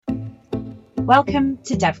Welcome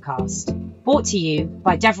to Devcast, brought to you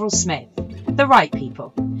by Deverell Smith, the right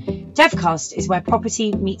people. Devcast is where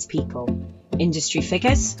property meets people, industry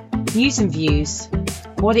figures, news and views,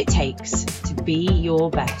 what it takes to be your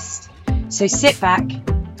best. So sit back,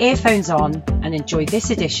 earphones on, and enjoy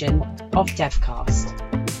this edition of Devcast.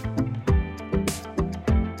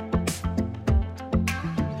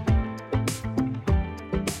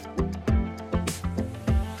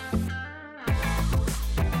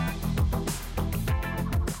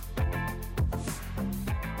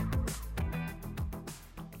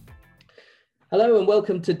 Hello and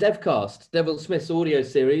welcome to Devcast, Deverell Smith's audio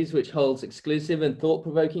series, which holds exclusive and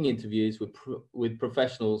thought-provoking interviews with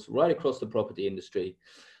professionals right across the property industry.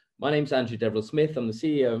 My name's Andrew Deverell Smith. I'm the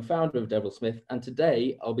CEO and founder of Deverell Smith, and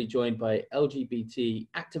today I'll be joined by LGBT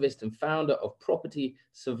activist and founder of property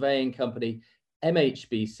surveying company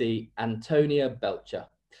MHBC, Antonia Belcher.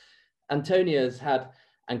 Antonia has had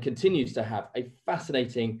and continues to have a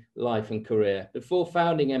fascinating life and career. Before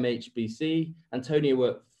founding MHBC, Antonia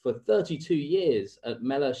worked for 32 years at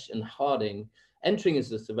Mellersh and Harding, entering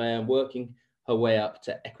as a surveyor and working her way up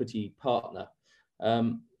to equity partner.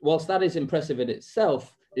 Whilst that is impressive in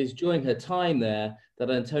itself, it is during her time there that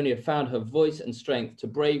Antonia found her voice and strength to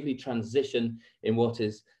bravely transition in what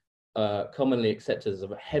is commonly accepted as a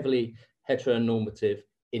heavily heteronormative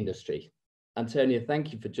industry. Antonia,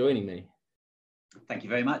 thank you for joining me. Thank you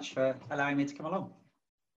very much for allowing me to come along.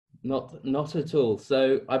 Not at all.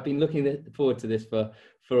 So I've been looking forward to this for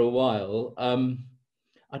a while.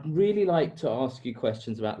 I'd really like to ask you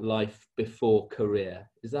questions about life before career.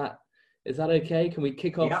 Is that okay? Can we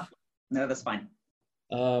kick off? Yeah. No, that's fine.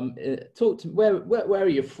 Talk to where are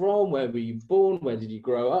you from? Where were you born? Where did you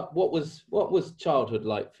grow up? What was childhood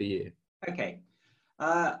like for you? Okay.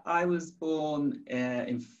 I was born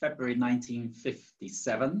in February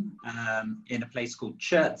 1957 in a place called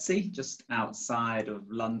Chertsey, just outside of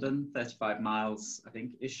London, 35 miles, I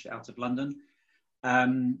think, ish out of London,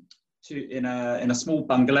 in a small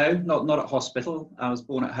bungalow, not at hospital. I was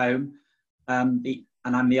born at home, and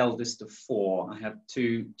I'm the eldest of four. I have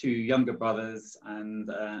two younger brothers and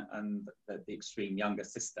the extreme younger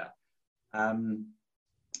sister.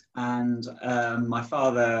 My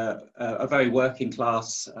father, a very working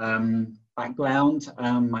class background.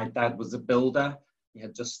 My dad was a builder. He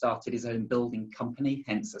had just started his own building company,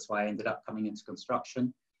 hence that's why I ended up coming into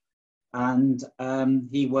construction. And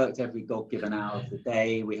he worked every God-given hour of the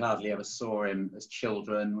day. We hardly ever saw him as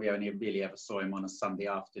children. We only really ever saw him on a Sunday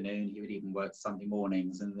afternoon. He would even work Sunday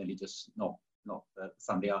mornings and really just not the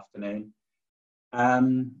Sunday afternoon.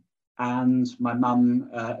 And my mum,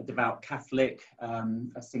 a devout Catholic,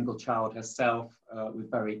 a single child herself, with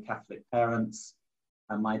very Catholic parents.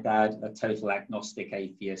 And my dad, a total agnostic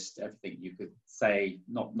atheist, everything you could say,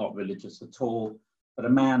 not religious at all, but a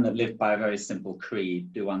man that lived by a very simple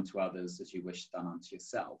creed: do unto others as you wish done unto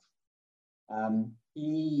yourself.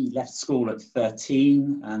 He left school at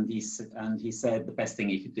 13, and he said the best thing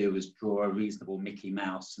he could do was draw a reasonable Mickey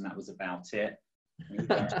Mouse, and that was about it.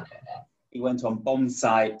 He went on bomb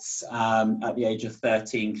sites at the age of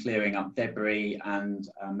 13, clearing up debris and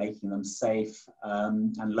making them safe,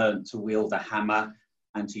 and learned to wield a hammer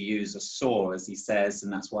and to use a saw, as he says,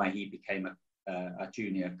 and that's why he became a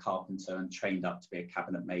junior carpenter and trained up to be a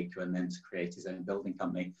cabinet maker and then to create his own building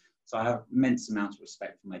company. So I have immense amount of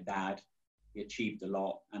respect for my dad. He achieved a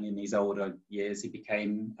lot, and in his older years, he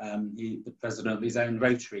became the president of his own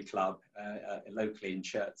Rotary Club locally in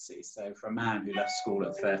Chertsey. So for a man who left school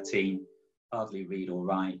at 13, hardly read or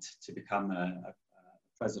write, to become a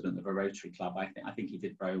president of a Rotary Club, I think he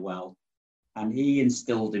did very well. And he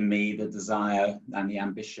instilled in me the desire and the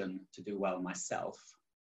ambition to do well myself.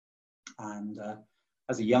 And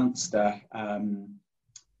as a youngster, I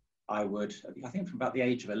think from about the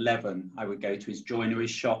age of 11, I would go to his joinery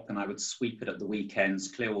shop and I would sweep it at the weekends,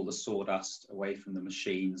 clear all the sawdust away from the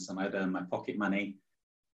machines, and I'd earn my pocket money.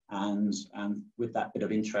 And with that bit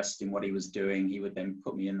of interest in what he was doing, he would then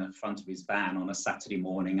put me in the front of his van on a Saturday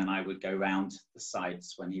morning, and I would go round the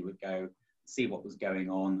sites when he would go, see what was going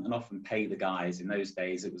on, and often pay the guys. In those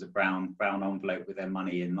days, it was a brown envelope with their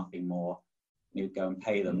money in, nothing more. He would go and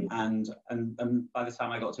pay them. And by the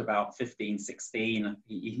time I got to about 15, 16,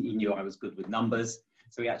 he knew I was good with numbers.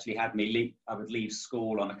 So he actually had me I would leave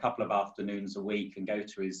school on a couple of afternoons a week and go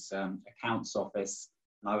to his accounts office,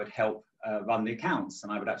 and I would help run the accounts,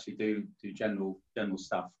 and I would actually do general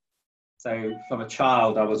stuff. So from a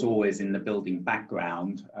child, I was always in the building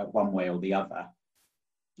background, one way or the other.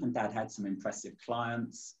 And Dad had some impressive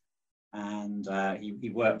clients, and he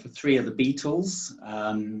worked for 3 of the Beatles.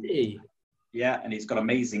 Yeah, and he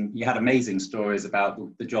had amazing stories about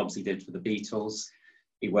the jobs he did for the Beatles.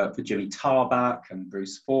 He worked for Jimmy Tarbuck and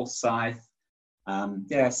Bruce Forsyth.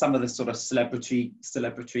 Yeah, some of the sort of celebrity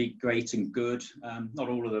great and good. Not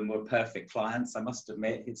all of them were perfect clients, I must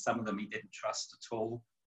admit. Some of them he didn't trust at all.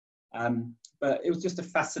 But it was just a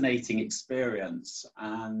fascinating experience.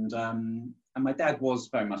 And my dad was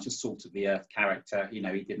very much a salt of the earth character. You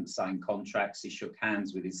know, he didn't sign contracts. He shook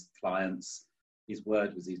hands with his clients. His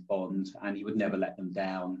word was his bond, and he would never let them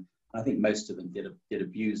down. I think most of them did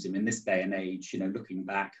abuse him. In this day and age, you know, looking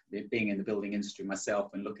back, being in the building industry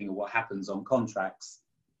myself and looking at what happens on contracts,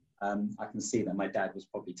 I can see that my dad was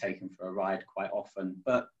probably taken for a ride quite often.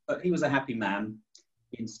 But he was a happy man.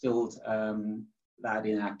 He instilled that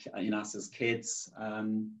in us as kids.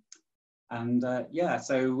 Yeah,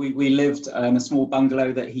 so we lived in a small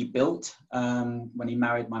bungalow that he built when he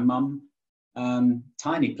married my mum.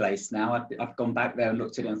 Tiny place now. I've gone back there and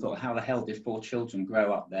looked at it and thought, how the hell did 4 children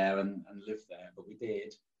grow up there and live there? But we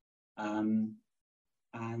did.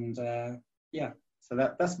 Yeah, so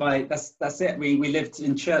that's it. We lived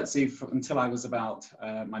in Chertsey until I was about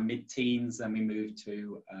my mid-teens. Then we moved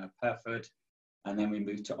to Perford, and then we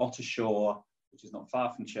moved to Ottershaw, which is not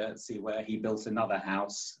far from Chertsey, where he built another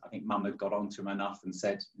house. I think Mum had got onto him enough and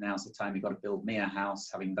said, now's the time you've got to build me a house,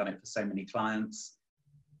 having done it for so many clients.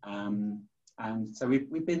 And so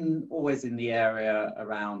we've been always in the area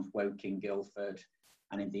around Woking, Guildford,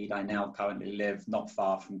 and indeed I now currently live not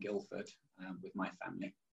far from Guildford with my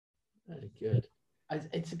family. Very good.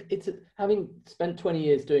 It's having spent 20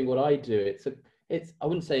 years doing what I do, it's I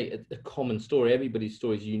wouldn't say a common story. Everybody's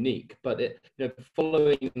story is unique, but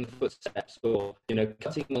following in the footsteps, or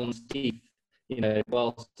cutting one's teeth,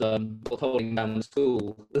 whilst holding down the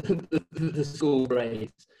school, the school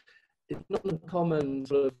grades. It's not a common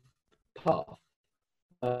sort of path.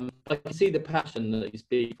 I can see the passion that you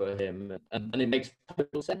speak for him, and it makes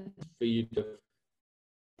total sense for you to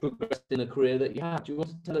progress in a career that you have. Do you want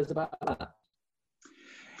to tell us about that?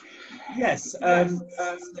 Yes.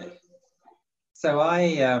 So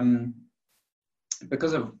I,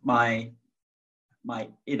 because of my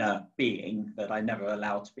inner being that I never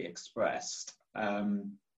allowed to be expressed,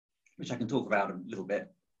 which I can talk about a little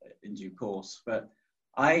bit in due course, but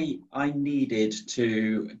I needed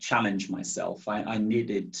to challenge myself. I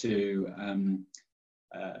needed to,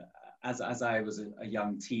 as I was a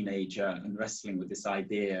young teenager and wrestling with this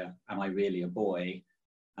idea, am I really a boy?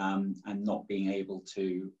 And not being able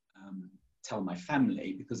to tell my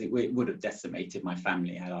family, because it would have decimated my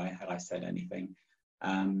family had I said anything.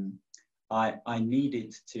 I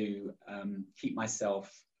needed to keep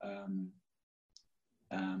myself.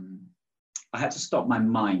 I had to stop my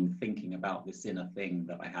mind thinking about this inner thing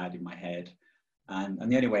that I had in my head. And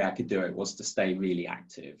the only way I could do it was to stay really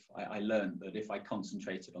active. I learned that if I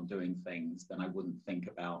concentrated on doing things, then I wouldn't think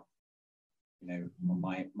about,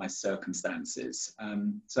 my circumstances.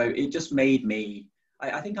 So it just made me,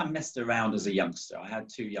 I think I messed around as a youngster. I had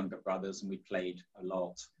 2 younger brothers and we played a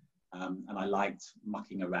lot. And I liked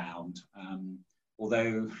mucking around.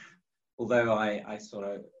 Although I sort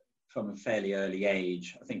of, from a fairly early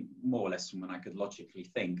age, I think more or less from when I could logically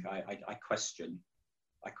think, I questioned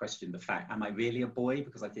the fact, am I really a boy?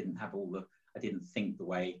 Because I didn't think the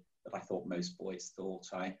way that I thought most boys thought.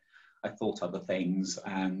 I thought other things,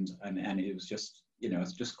 and it was just, I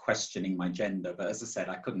was just questioning my gender. But as I said,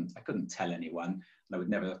 I couldn't tell anyone, and I would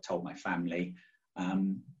never have told my family.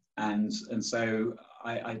 And so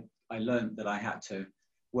I learned that I had to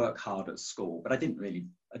work hard at school, but I didn't really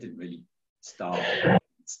start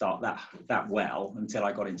that well until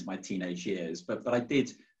I got into my teenage years. But I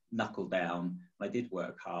did knuckle down. I did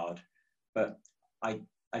work hard. But I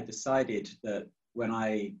decided that when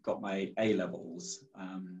I got my A-levels,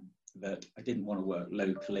 that I didn't want to work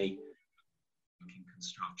locally in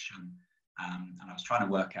construction, and I was trying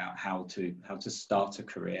to work out how to start a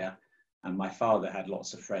career. And my father had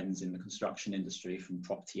lots of friends in the construction industry, from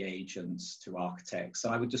property agents to architects.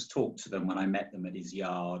 So I would just talk to them when I met them at his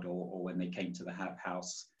yard or when they came to the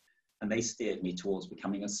house, and they steered me towards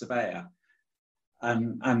becoming a surveyor.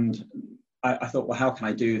 And I thought, well, how can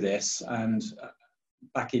I do this? And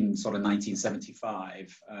back in sort of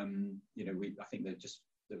 1975, I think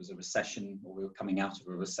there was a recession, or we were coming out of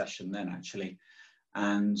a recession then, actually.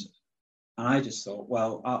 And I just thought,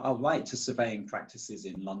 well, I'll write to surveying practices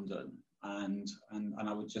in London, and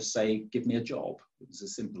I would just say, give me a job. It was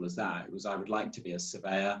as simple as that. It was, I would like to be a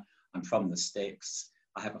surveyor. I'm from the sticks.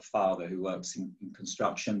 I have a father who works in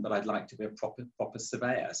construction, but I'd like to be a proper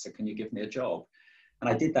surveyor. So can you give me a job? And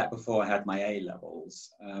I did that before I had my A-levels,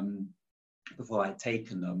 before I'd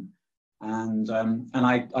taken them. And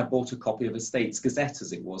I bought a copy of Estates Gazette,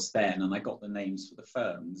 as it was then, and I got the names for the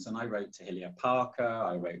firms. And I wrote to Hillier Parker,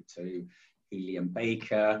 I wrote to Healy and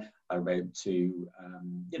Baker. I wrote to,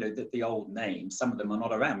 you know, the old names. Some of them are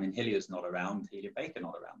not around. I mean, Hilliard's not around, Healy and Baker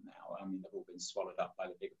not around now. I mean, they've all been swallowed up by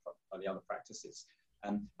the other practices.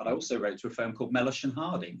 But I also wrote to a firm called Mellersh and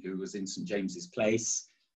Harding, who was in St James's Place.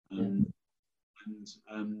 One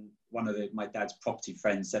of my dad's property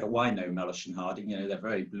friends said, oh, I know Mellersh and Harding. You know, they're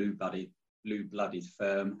very blue-blooded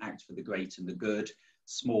firm, act for the great and the good,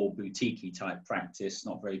 small boutique-y type practice,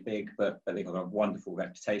 not very big, but they've got a wonderful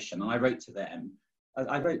reputation. And I wrote to them.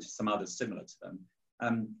 I wrote to some others similar to them.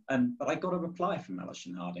 But I got a reply from Mellersh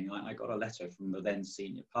and Harding. I got a letter from the then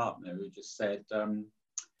senior partner who just said,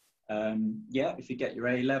 yeah, if you get your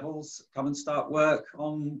A levels, come and start work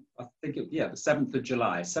on, I think, the 7th of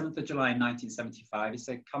July. 7th of July in 1975, he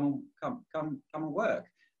said, come and work.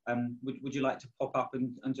 Would you like to pop up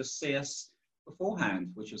and just see us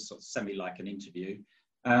beforehand, which was sort of semi like an interview.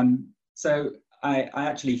 So I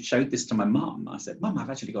actually showed this to my mum. I said, Mum, I've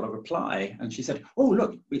actually got a reply. And she said, oh,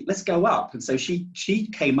 look, let's go up. And so she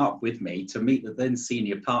came up with me to meet the then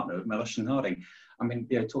senior partner of Mellersh and Harding. I mean,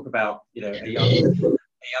 you know, talk about, you know, a young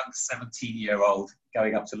 17-year-old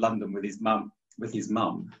going up to London with his mum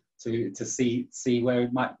to see where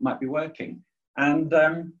it might be working. And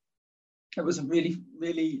it was a really,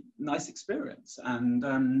 really nice experience.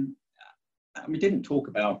 And we didn't talk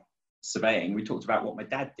about surveying. We talked about what my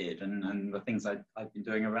dad did and the things I'd been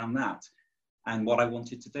doing around that and what I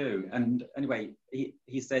wanted to do. And anyway,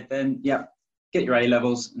 he said then, yeah, get your A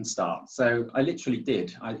levels and start. So I literally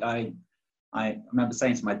did. I remember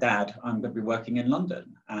saying to my dad, I'm going to be working in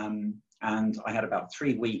London. And I had about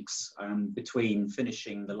 3 weeks between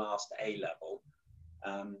finishing the last A level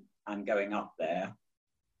and going up there.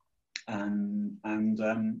 And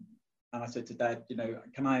I said to Dad, you know,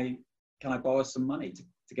 can I borrow some money to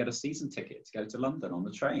get a season ticket to go to London on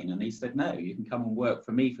the train? And he said, no, you can come and work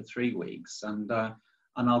for me for 3 weeks and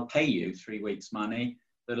I'll pay you 3 weeks money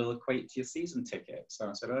that'll equate to your season ticket. So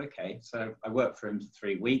I said, okay. So I worked for him for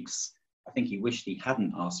 3 weeks. I think he wished he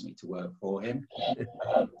hadn't asked me to work for him.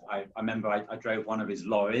 I remember I drove one of his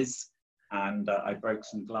lorries and I broke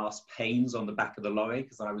some glass panes on the back of the lorry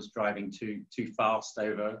because I was driving too fast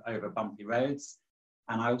over bumpy roads.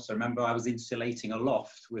 And I also remember I was insulating a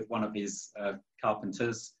loft with one of his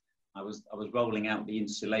carpenters. I was rolling out the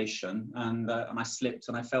insulation and I slipped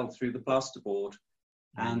and I fell through the plasterboard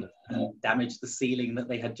and damaged the ceiling that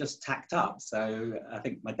they had just tacked up. So I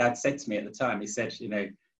think my dad said to me at the time, he said, you know,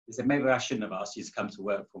 maybe I shouldn't have asked you to come to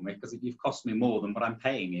work for me because you've cost me more than what I'm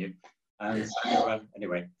paying you. And so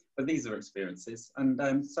anyway, but these are experiences.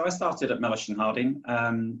 And so I started at Mellersh and Harding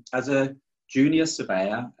as a junior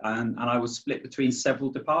surveyor, and I was split between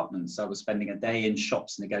several departments. I was spending a day in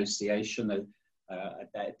shops negotiation,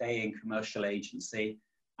 a day in commercial agency,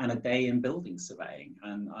 and a day in building surveying.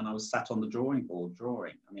 And I was sat on the drawing board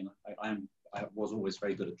drawing. I mean, I was always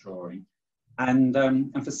very good at drawing. And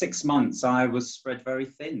for 6 months, I was spread very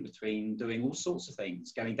thin between doing all sorts of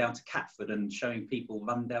things, going down to Catford and showing people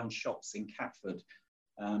run-down shops in Catford,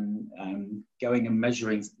 going and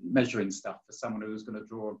measuring stuff for someone who was going to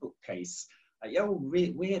draw a bookcase.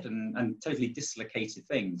 Weird and totally dislocated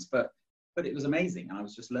things, but it was amazing. I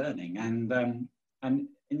was just learning, and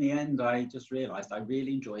in the end, I just realised I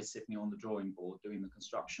really enjoy sitting on the drawing board doing the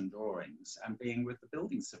construction drawings and being with the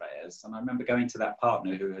building surveyors. And I remember going to that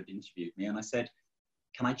partner who had interviewed me, and I said,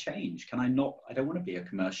 "Can I change? Can I not? I don't want to be a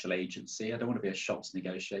commercial agency. I don't want to be a shops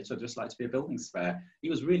negotiator. I'd just like to be a building surveyor." He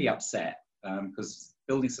was really upset because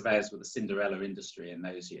building surveyors were the Cinderella industry in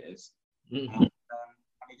those years. And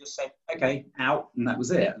he just said, okay, out, and that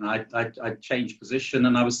was it. And I changed position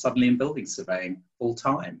and I was suddenly in building surveying full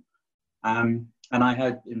time. And I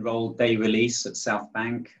had enrolled day release at South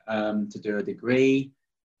Bank to do a degree.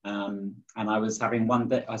 And I was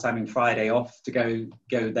having Friday off to go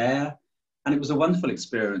there. And it was a wonderful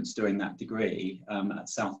experience doing that degree at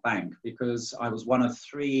South Bank because I was one of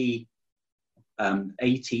 3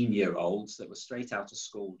 18-year-olds that were straight out of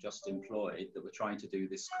school, just employed, that were trying to do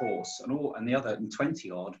this course, and the other 20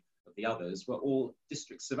 odd of the others were all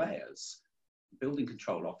district surveyors, building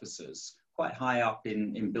control officers, quite high up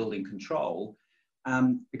in building control,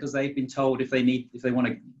 because they've been told if they want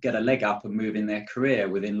to get a leg up and move in their career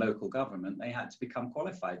within local government, they had to become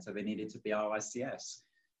qualified, so they needed to be RICS.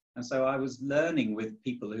 And so I was learning with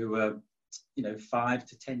people who were, 5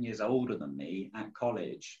 to 10 years older than me at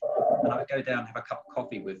college. And I would go down, have a cup of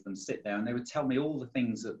coffee with them, sit there, and they would tell me all the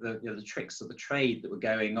things that the tricks of the trade that were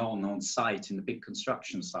going on site in the big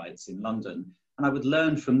construction sites in London. And I would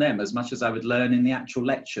learn from them as much as I would learn in the actual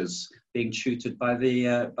lectures being tutored by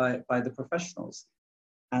the professionals.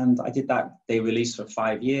 And I did that day release for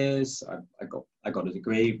 5 years. I got a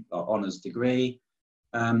degree, an honours degree.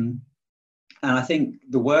 And I think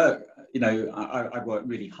the work, you know, I worked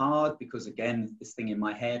really hard because, again, this thing in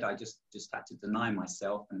my head, I just had to deny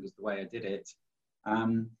myself, and it was the way I did it.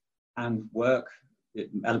 And work,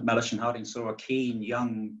 Mellersh and Harding saw a keen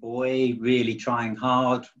young boy really trying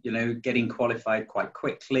hard, you know, getting qualified quite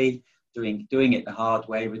quickly, doing it the hard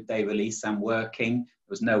way with day release and working.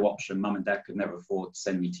 There was no option. Mum and Dad could never afford to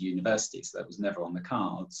send me to university, so that was never on the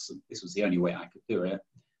cards. This was the only way I could do it.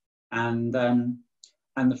 And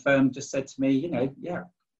the firm just said to me, you know, yeah,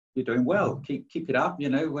 you're doing well. Keep it up. You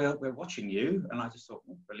know, we're watching you. And I just thought,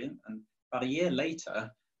 oh, brilliant. And about a year later,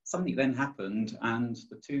 something then happened, and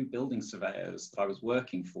the two building surveyors that I was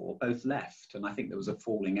working for both left, and I think there was a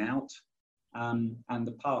falling out. And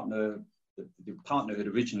the partner who had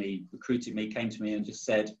originally recruited me came to me and just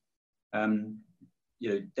said, you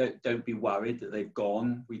know, don't be worried that they've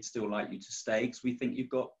gone. We'd still like you to stay because we think you've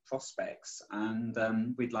got prospects, and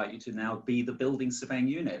we'd like you to now be the building surveying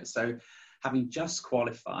unit. So, having just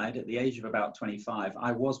qualified at the age of about 25,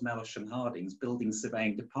 I was Mellersh and Harding's building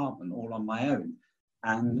surveying department all on my own.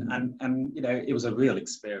 And you know, it was a real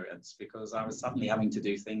experience because I was suddenly having to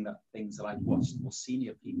do things that I watched more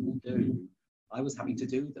senior people do. I was having to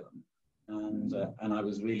do them, and I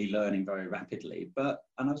was really learning very rapidly. And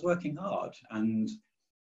I was working hard, and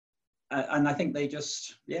I think they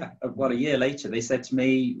just, well, a year later they said to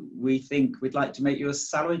me, we think we'd like to make you a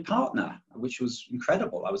salaried partner, which was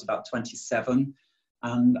incredible. I was about 27.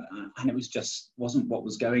 And it wasn't what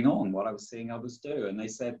was going on, what I was seeing others do. And they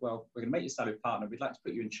said, well, we're going to make you a salaried partner. We'd like to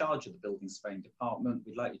put you in charge of the building surveying department.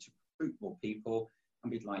 We'd like you to recruit more people,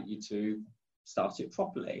 and we'd like you to start it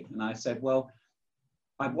properly. And I said, well,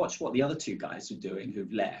 I watched what the other two guys were doing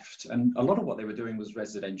who've left. And a lot of what they were doing was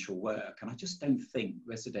residential work. And I just don't think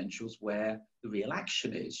residential's where the real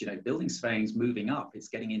action is. You know, building surveying's moving up. It's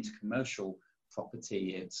getting into commercial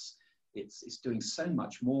property. It's doing so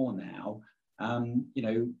much more now. You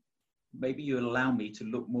know, maybe you'll allow me to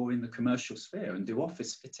look more in the commercial sphere and do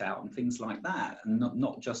office fit out and things like that, and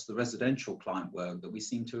not just the residential client work that we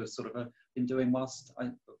seem to have sort of been doing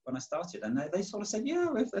when I started. And they sort of said, yeah,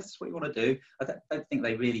 if that's what you want to do. I don't think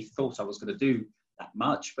they really thought I was going to do that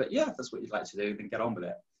much, but yeah, if that's what you'd like to do, then get on with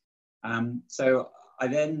it. So I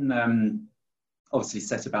then obviously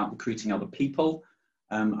set about recruiting other people.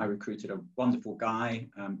 I recruited a wonderful guy,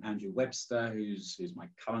 Andrew Webster, who's my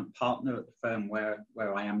current partner at the firm where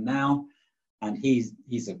I am now. And he's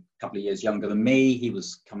a couple of years younger than me. He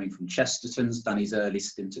was coming from Chesterton's, done his early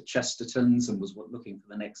stint at Chesterton's and was looking for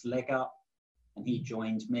the next leg up. And he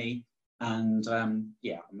joined me. And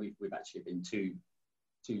we've actually been two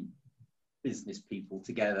business people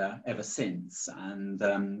together ever since. And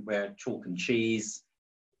we're chalk and cheese,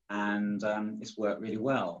 and it's worked really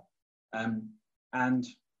well. And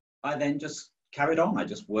I then just carried on. I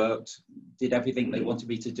just worked, did everything they wanted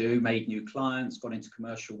me to do, made new clients, got into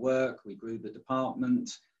commercial work. We grew the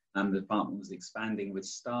department, and the department was expanding with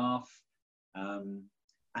staff. And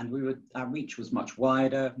our reach was much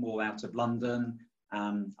wider, more out of London.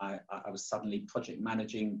 I was suddenly project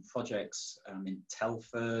managing projects in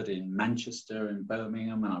Telford, in Manchester, in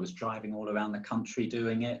Birmingham, and I was driving all around the country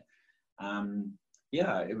doing it.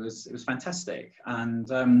 It was fantastic.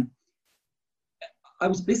 And I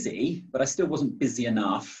was busy, but I still wasn't busy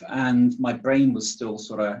enough, and my brain was still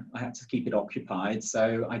I had to keep it occupied.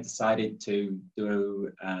 So I decided to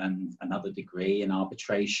do another degree in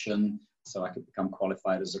arbitration so I could become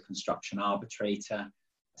qualified as a construction arbitrator.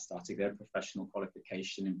 I started their professional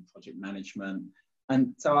qualification in project management.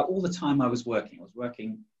 And so all the time I was working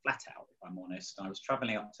flat out, if I'm honest. I was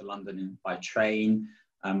traveling up to London by train.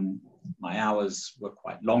 My hours were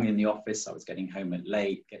quite long in the office. I was getting home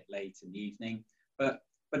get late in the evening. But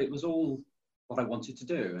it was all what I wanted to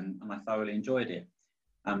do, and I thoroughly enjoyed it.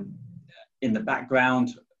 In the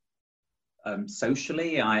background,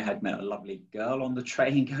 socially, I had met a lovely girl on the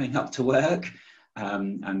train going up to work,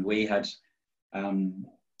 and we had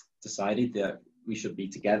decided that we should be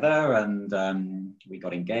together, and we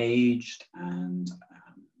got engaged, and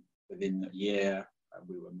within a year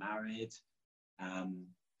we were married,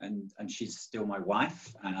 and she's still my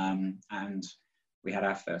wife, and we had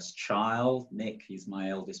our first child, Nick. He's my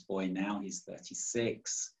eldest boy now. He's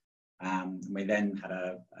 36. We then had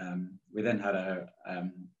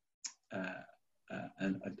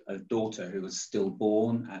a daughter who was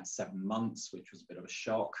stillborn at 7 months, which was a bit of a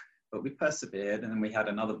shock. But we persevered, and then we had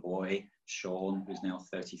another boy, Sean, who's now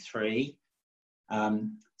 33.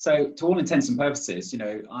 So, to all intents and purposes, you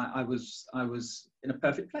know, I was in a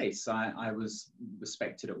perfect place. I was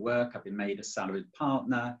respected at work. I've been made a salaried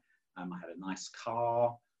partner. I had a nice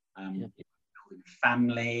car, building a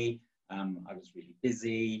family. I was really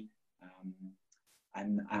busy,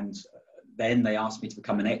 and then they asked me to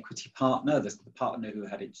become an equity partner. The partner who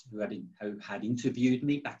had interviewed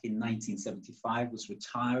me back in 1975 was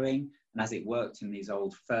retiring, and as it worked in these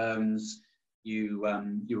old firms, you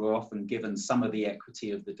were often given some of the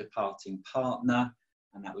equity of the departing partner,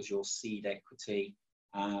 and that was your seed equity,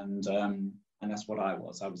 and that's what I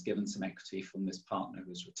was. I was given some equity from this partner who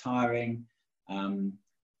was retiring.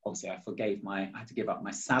 Obviously, I had to give up my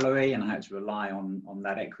salary, and I had to rely on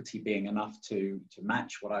that equity being enough to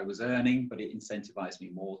match what I was earning, but it incentivized me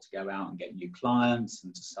more to go out and get new clients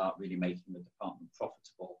and to start really making the department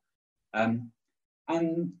profitable.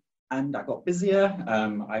 And I got busier.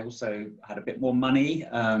 I also had a bit more money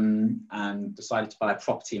and decided to buy a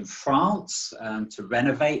property in France to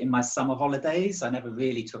renovate in my summer holidays. I never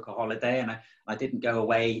really took a holiday, and I didn't go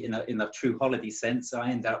away in a true holiday sense. So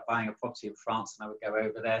I ended up buying a property in France, and I would go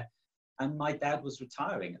over there. And my dad was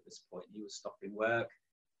retiring at this point. He was stopping work.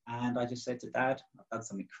 And I just said to Dad, I've done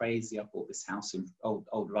something crazy. I bought this house in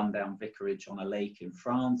old rundown vicarage on a lake in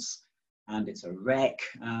France, and it's a wreck.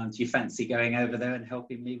 Do you fancy going over there and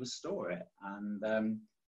helping me restore it?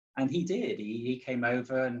 And he did. He came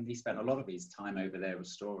over, and he spent a lot of his time over there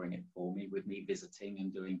restoring it for me, with me visiting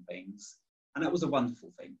and doing things. And that was a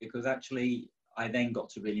wonderful thing, because actually I then got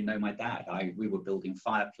to really know my dad. We were building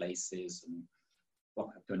fireplaces and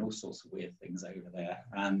doing all sorts of weird things over there.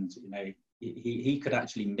 And he could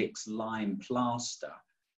actually mix lime plaster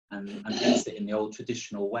and use it in the old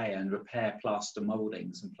traditional way and repair plaster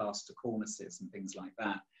moldings and plaster cornices and things like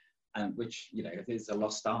that, and which is a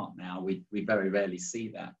lost art now. We very rarely see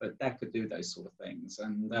that, but Dad could do those sort of things,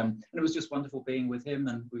 and it was just wonderful being with him.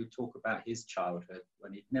 And we would talk about his childhood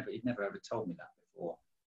when he'd never ever told me that before,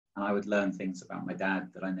 and I would learn things about my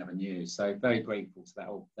dad that I never knew. So very grateful to that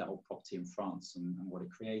old property in France and what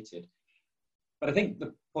it created. But I think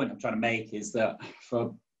the point I'm trying to make is that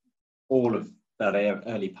for all of that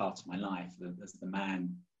early part of my life, as the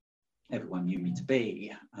man everyone knew me to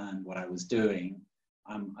be and what I was doing,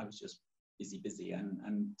 I was just busy,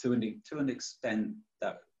 and to an extent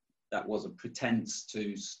that was a pretense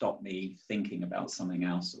to stop me thinking about something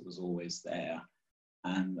else that was always there,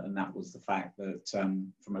 and that was the fact that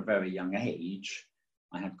from a very young age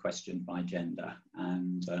I had questioned my gender,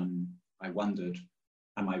 and I wondered,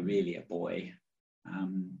 am I really a boy?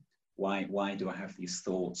 Why do I have these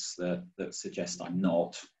thoughts that suggest I'm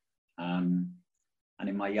not? And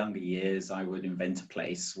in my younger years, I would invent a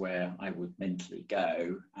place where I would mentally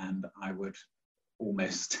go, and I would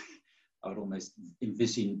almost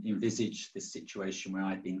envisage this situation where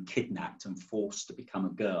I'd been kidnapped and forced to become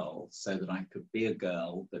a girl, so that I could be a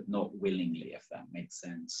girl, but not willingly, if that makes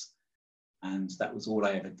sense. And that was all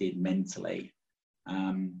I ever did mentally.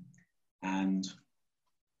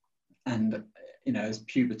 As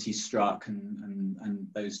puberty struck and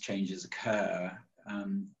those changes occur,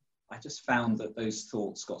 I just found that those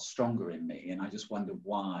thoughts got stronger in me, and I just wondered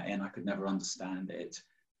why, and I could never understand it.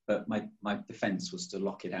 But my defense was to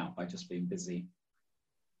lock it out by just being busy.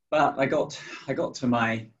 But I got to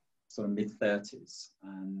my sort of mid-30s,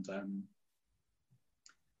 and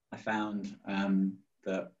I found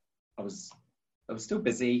that I was still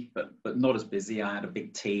busy, but not as busy. I had a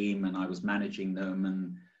big team, and I was managing them,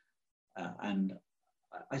 and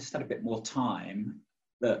I just had a bit more time.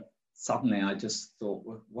 That suddenly I just thought,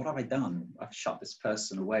 well, what have I done? I've shut this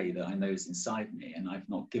person away that I know is inside me, and I've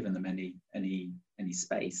not given them any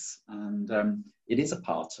space. And it is a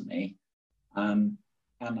part of me. And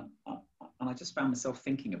I just found myself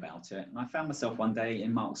thinking about it. And I found myself one day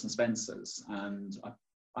in Marks and Spencer's, and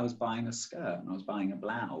I was buying a skirt, and I was buying a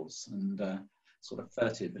blouse, and sort of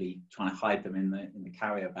furtively trying to hide them in the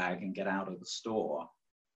carrier bag and get out of the store.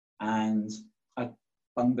 And I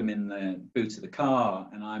bunged them in the boot of the car,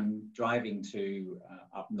 and I'm driving to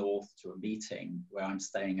up north to a meeting where I'm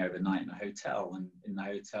staying overnight in a hotel. And in the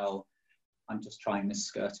hotel, I'm just trying this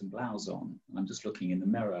skirt and blouse on, and I'm just looking in the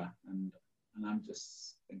mirror, and I'm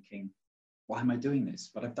just thinking, why am I doing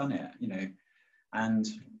this? But I've done it, And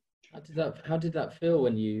how did that feel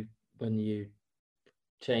when you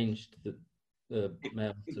changed the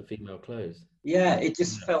male to female clothes? Yeah, it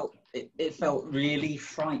just felt it felt really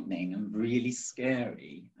frightening and really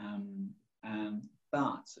scary.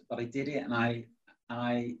 But I did it, and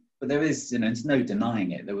but there is, there's no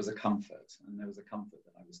denying it. There was a comfort, and there was a comfort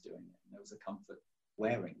that I was doing it, and there was a comfort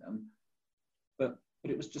wearing them. But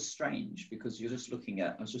it was just strange, because I was just looking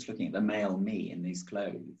at the male me in these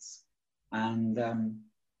clothes. And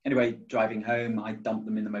anyway, driving home, I dumped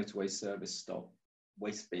them in the motorway service stop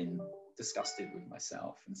waste bin, disgusted with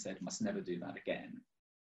myself, and said, must never do that again.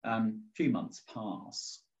 A few months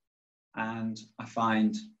pass, and I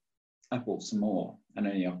find I bought some more, and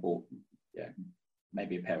only I bought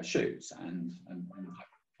maybe a pair of shoes, and I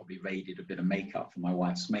probably raided a bit of makeup from my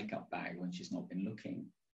wife's makeup bag when she's not been looking.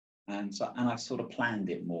 And I've sort of planned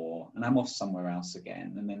it more, and I'm off somewhere else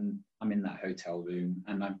again. And then I'm in that hotel room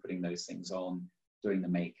and I'm putting those things on, doing the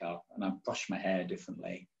makeup, and I brush my hair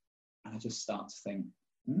differently. And I just start to think,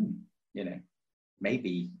 you know,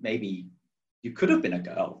 maybe you could have been a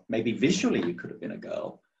girl. Maybe visually you could have been a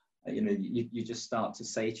girl. You know, you just start to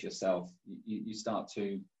say to yourself, you start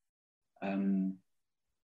to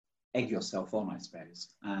egg yourself on, I suppose.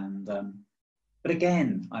 And but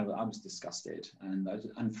again, I was disgusted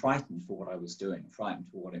and frightened for what I was doing, frightened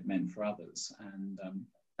for what it meant for others, and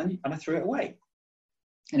I threw it away.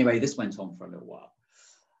 Anyway, this went on for a little while,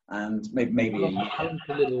 and maybe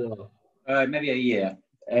a year.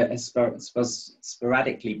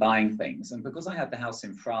 Sporadically buying things, and because I had the house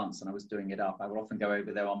in France and I was doing it up, I would often go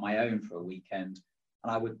over there on my own for a weekend,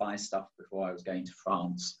 and I would buy stuff before I was going to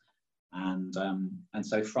France, and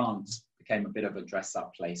so France became a bit of a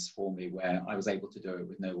dress-up place for me, where I was able to do it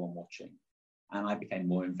with no one watching, and I became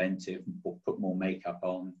more inventive, put more makeup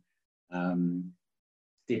on,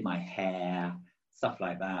 did my hair, stuff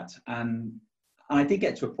like that, and I did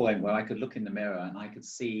get to a point where I could look in the mirror and I could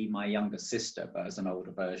see my younger sister, but as an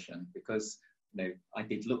older version, because, you know, I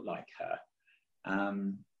did look like her.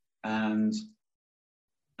 And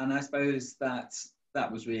I suppose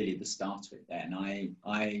that was really the start of it then.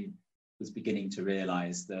 I was beginning to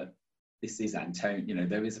realize that this is Antonia, you know,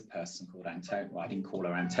 there is a person called Antonia. Well, I didn't call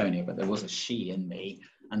her Antonia, but there was a she in me,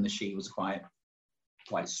 and the she was quite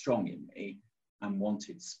strong in me and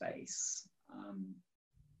wanted space.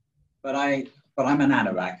 But I'm an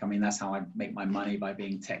anorak. I mean, that's how I make my money, by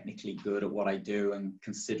being technically good at what I do and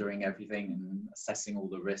considering everything and assessing all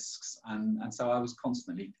the risks. And so I was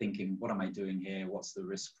constantly thinking, what am I doing here? What's the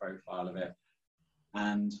risk profile of it?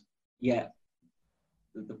 And yet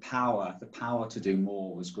the power to do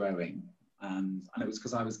more was growing. And it was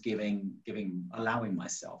because I was allowing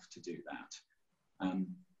myself to do that.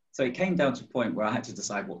 So it came down to a point where I had to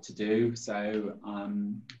decide what to do. So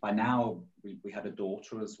by now, we had a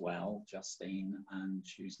daughter as well, Justine, and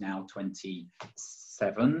she's now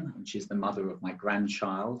 27, and she's the mother of my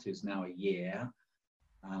grandchild, who's now a year,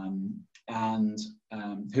 and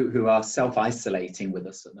who are self-isolating with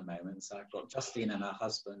us at the moment. So I've got Justine and her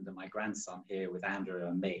husband and my grandson here with Andrew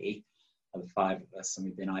and me, the 5 of us, and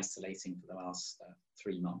we've been isolating for the last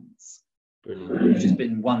 3 months. Brilliant. Which has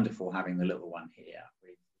been wonderful having the little one here.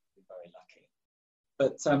 We're very lucky.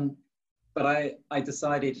 But I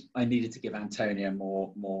decided I needed to give Antonia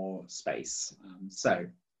more space. So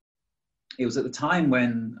it was at the time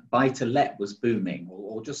when buy-to-let was booming,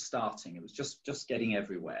 or just starting. It was just getting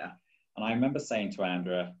everywhere. And I remember saying to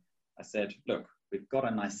Andrea, I said, look, we've got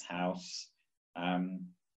a nice house.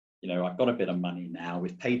 You know, I've got a bit of money now.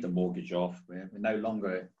 We've paid the mortgage off. We're no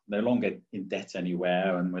longer in debt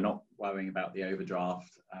anywhere, and we're not worrying about the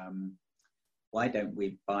overdraft. Why don't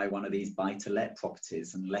we buy one of these buy-to-let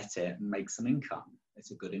properties and let it and make some income?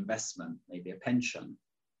 It's a good investment, maybe a pension.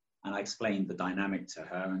 And I explained the dynamic to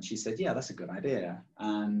her, and she said, yeah, that's a good idea.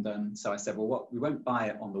 And so I said, well, we won't buy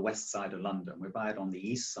it on the west side of London. We'll buy it on the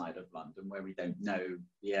east side of London, where we don't know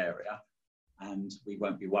the area. And we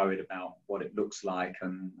won't be worried about what it looks like,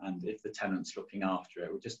 and if the tenant's looking after it.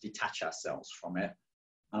 We'll just detach ourselves from it,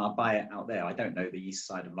 and I'll buy it out there. I don't know the east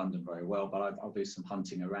side of London very well, but I'll do some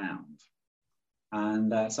hunting around.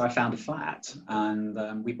 And so I found a flat,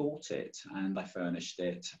 and we bought it, and I furnished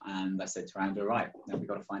it, and I said to Andrew, right, now we've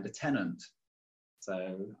got to find a tenant.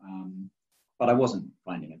 So, but I wasn't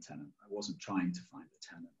finding a tenant. I wasn't trying to find a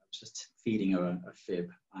tenant. I was just feeding her a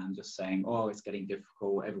fib and just saying, oh, it's getting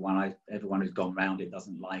difficult. Everyone who's gone round it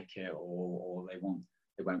doesn't like it, or they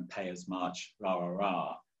won't pay as much, rah, rah,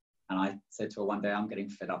 rah. And I said to her one day, I'm getting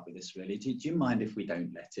fed up with this, really. Do you mind if we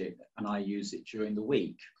don't let it and I use it during the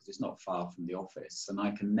week? Because it's not far from the office, and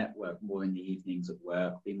I can network more in the evenings at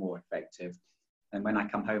work, be more effective. And when I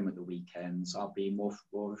come home at the weekends, I'll be more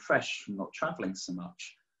refreshed from not traveling so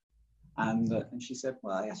much. And she said,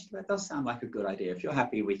 well, actually, that does sound like a good idea. If you're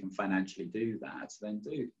happy we can financially do that, then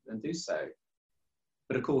do so.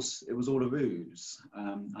 But of course, it was all a ruse.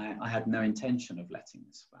 I had no intention of letting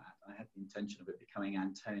this flat. I had the intention of it becoming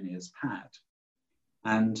Antonia's pad.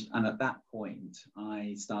 And at that point,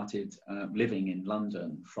 I started living in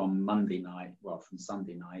London from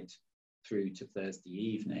Sunday night through to Thursday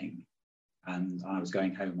evening. And I was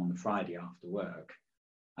going home on the Friday after work.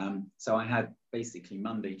 So I had basically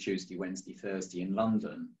Monday, Tuesday, Wednesday, Thursday in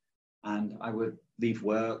London. And I would leave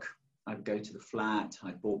work. I'd go to the flat, I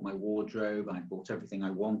bought my wardrobe, I bought everything I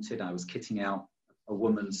wanted. I was kitting out a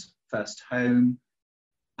woman's first home,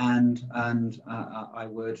 and I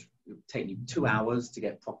would would take me 2 hours to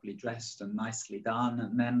get properly dressed and nicely done.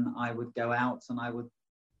 And then I would go out and I would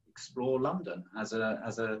explore London as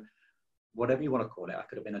a whatever you want to call it. I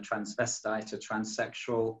could have been a transvestite, a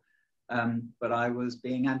transsexual, but I was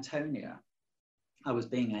being Antonia. I was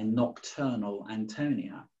being a nocturnal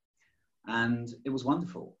Antonia. And it was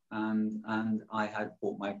wonderful. And I had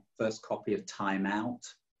bought my first copy of Time Out.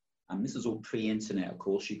 And this was all pre-internet, of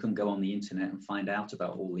course. You couldn't go on the internet and find out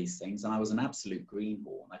about all these things. And I was an absolute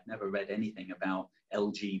greenhorn. I'd never read anything about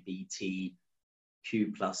LGBTQ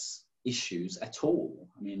plus issues at all.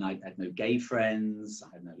 I mean, I had no gay friends. I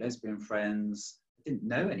had no lesbian friends. I didn't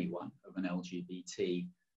know anyone of an LGBT,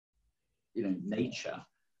 nature.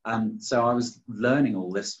 So I was learning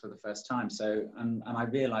all this for the first time. So, and I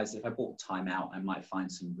realized if I bought Time Out, I might find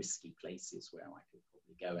some risky places where I could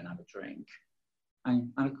probably go and have a drink.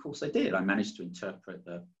 And of course I did. I managed to interpret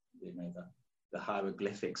the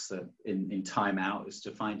hieroglyphics that in Time Out as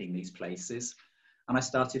to finding these places. And I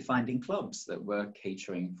started finding clubs that were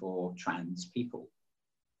catering for trans people.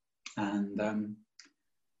 And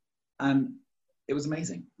it was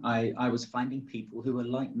amazing. I was finding people who were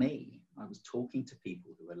like me. I was talking to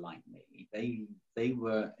people who were like me. They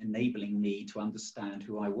were enabling me to understand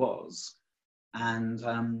who I was. And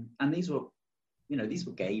these were, these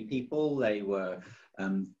were gay people. They were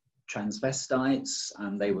transvestites,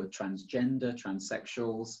 and they were transgender,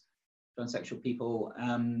 transsexual people.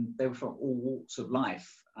 They were from all walks of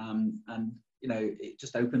life. And it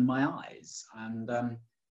just opened my eyes.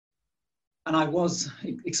 And I was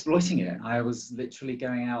exploiting it. I was literally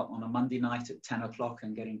going out on a Monday night at 10 o'clock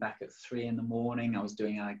and getting back at 3 in the morning. I was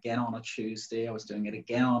doing it again on a Tuesday. I was doing it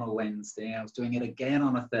again on a Wednesday. I was doing it again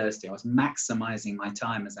on a Thursday. I was maximizing my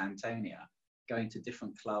time as Antonia, going to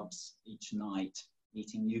different clubs each night,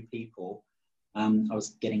 meeting new people. I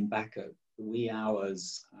was getting back at the wee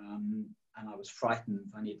hours, and I was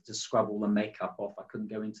frightened. I needed to scrub all the makeup off. I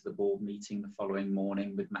couldn't go into the board meeting the following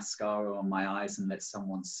morning with mascara on my eyes and let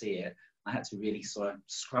someone see it. I had to really sort of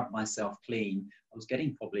scrub myself clean. I was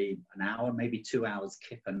getting probably an hour, maybe 2 hours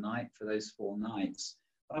kip a night for those 4 nights.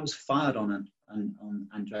 But I was fired on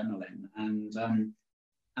adrenaline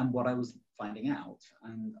and what I was finding out.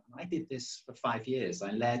 And I did this for 5 years.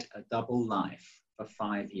 I led a double life for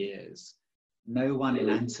 5 years. No one in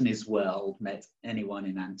Anthony's world met anyone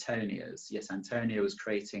in Antonia's. Yes, Antonia was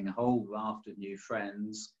creating a whole raft of new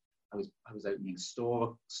friends. I was opening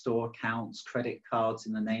store accounts, credit cards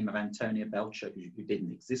in the name of Antonia Belcher, who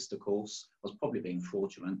didn't exist, of course. I was probably being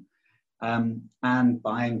fraudulent. And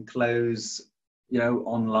buying clothes,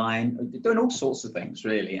 online, doing all sorts of things,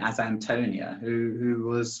 really, as Antonia, who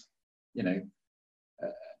was, a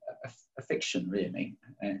fiction, really,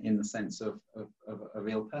 in the sense of a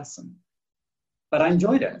real person. But I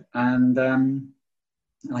enjoyed it, and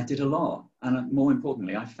I did a lot. And more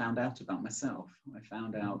importantly, I found out about myself. I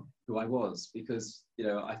found out who I was, because,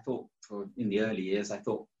 I thought in the early years, I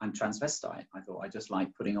thought I'm transvestite. I thought I just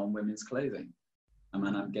like putting on women's clothing,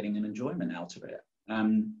 and I'm getting an enjoyment out of it.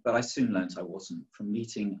 But I soon learned I wasn't, from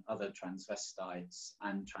meeting other transvestites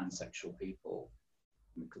and transsexual people,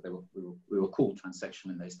 because we were called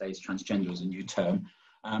transsexual in those days. Transgender was a new term.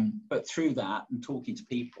 But through that and talking to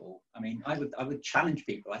people, I mean, I would challenge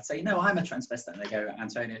people. I'd say, no, I'm a transvestite. And they go,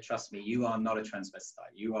 Antonia, trust me, you are not a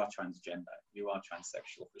transvestite. You are transgender. You are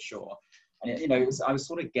transsexual for sure. And, I was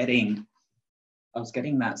sort of getting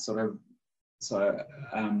that sort of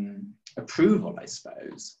approval, I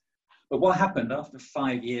suppose. But what happened after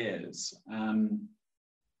 5 years,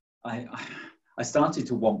 I started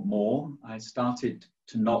to want more. I started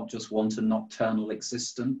to not just want a nocturnal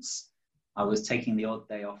existence. I was taking the odd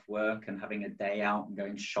day off work and having a day out and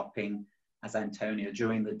going shopping as Antonia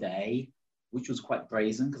during the day, which was quite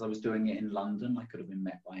brazen because I was doing it in London. I could have been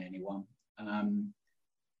met by anyone. And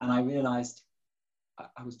I realized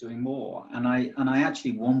I was doing more. And I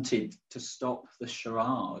actually wanted to stop the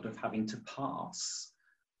charade of having to pass.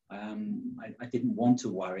 I didn't want to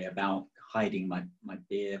worry about hiding my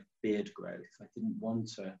beard growth. I didn't want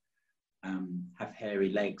to have hairy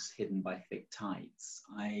legs hidden by thick tights.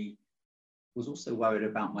 I was also worried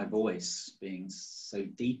about my voice being so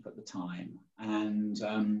deep at the time. And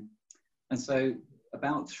so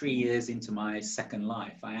about 3 years into my second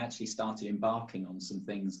life, I actually started embarking on some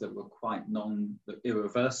things that were quite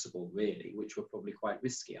irreversible, really, which were probably quite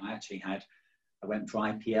risky. I went for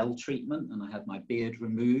IPL treatment, and I had my beard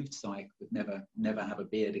removed, so I could never have a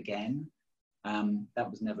beard again. That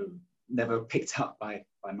was never picked up by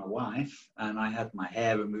my wife, and I had my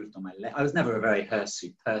hair removed on my leg. I was never a very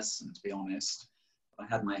hirsute person, to be honest. I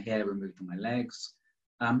had my hair removed on my legs.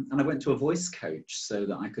 And I went to a voice coach so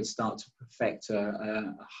that I could start to perfect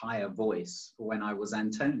a higher voice for when I was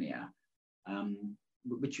Antonia,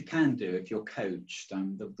 which you can do if you're coached.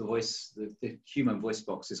 The human voice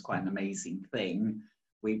box is quite an amazing thing.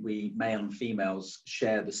 We male and females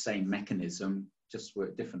share the same mechanism, just we're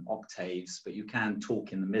at different octaves, but you can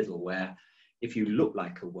talk in the middle, where if you look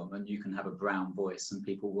like a woman, you can have a brown voice and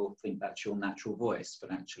people will think that's your natural voice,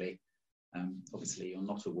 but actually, obviously you're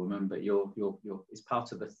not a woman, but it's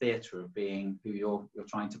part of the theatre of being who you're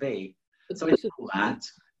trying to be. But so it's all that.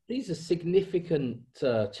 These are significant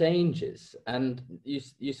changes, and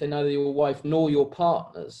you say neither your wife nor your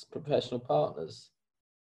partners, professional partners.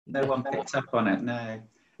 No one picked up on it. No,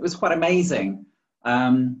 it was quite amazing,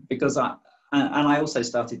 because I also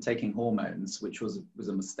started taking hormones, which was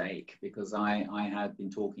a mistake, because I had been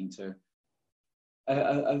talking to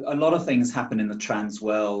a lot of things happen in the trans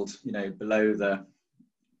world, you know, below the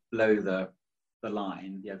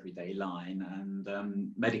line, the everyday line,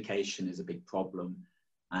 and medication is a big problem.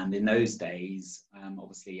 And in those days,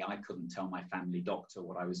 obviously, I couldn't tell my family doctor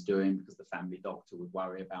what I was doing, because the family doctor would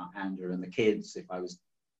worry about Andrew and the kids if I was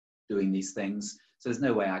doing these things. So there's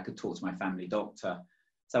no way I could talk to my family doctor.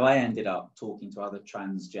 So I ended up talking to other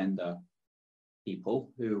transgender people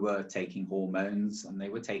who were taking hormones, and they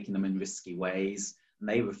were taking them in risky ways. And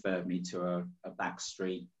they referred me to a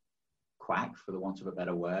backstreet quack, for the want of a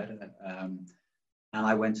better word. And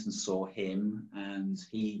I went and saw him, and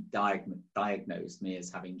he diagnosed me as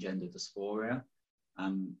having gender dysphoria,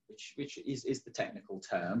 which is the technical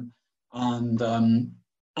term.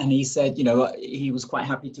 And he said, you know, he was quite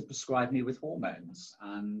happy to prescribe me with hormones.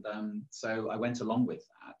 And so I went along with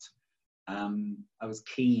that. I was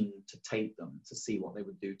keen to take them to see what they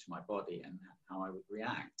would do to my body and how I would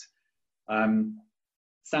react.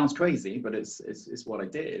 Sounds crazy, but it's what I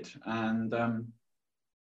did. And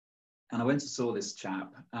I went and saw this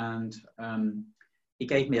chap, and he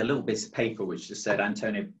gave me a little bit of paper which just said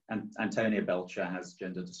Antonia Belcher has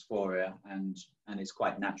gender dysphoria, and it's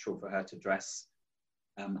quite natural for her to dress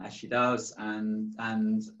as she does, and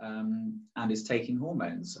is taking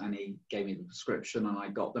hormones. And he gave me the prescription, and I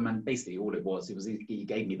got them. And basically all it was he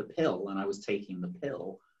gave me the pill, and I was taking the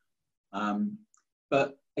pill.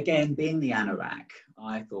 But again, being the anorak,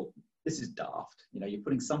 I thought, this is daft. You know, you're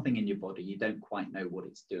putting something in your body, you don't quite know what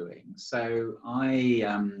it's doing. So I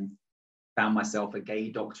found myself a gay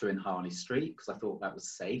doctor in Harley Street, because I thought that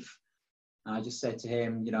was safe. And I just said to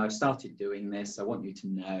him, you know, I've started doing this. I want you to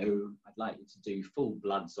know, I'd like you to do full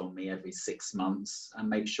bloods on me every 6 months and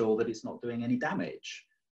make sure that it's not doing any damage.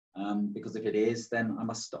 Because if it is, then I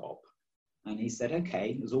must stop. And he said,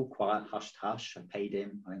 okay. It was all quiet, hushed, hush. I paid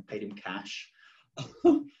him cash.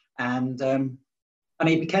 And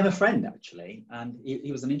he became a friend, actually. And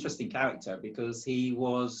he was an interesting character, because he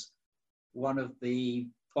was one of the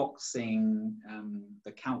boxing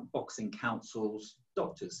council's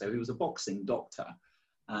doctors. So he was a boxing doctor,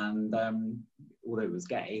 and although he was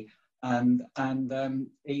gay, and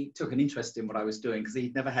he took an interest in what I was doing, because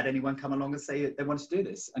he'd never had anyone come along and say they wanted to do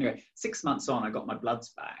this. Anyway, 6 months on, I got my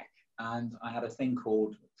bloods back, and I had a thing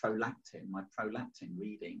called prolactin. My prolactin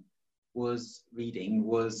reading was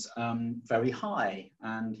very high,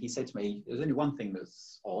 and he said to me, there's only one thing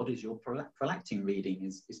that's odd, is your prolactin reading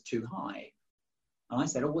is too high. And I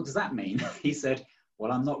said, oh, what does that mean? He said,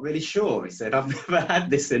 well, I'm not really sure. He said, I've never had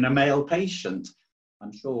this in a male patient.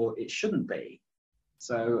 I'm sure it shouldn't be.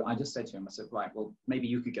 So I just said to him, I said, right, well, maybe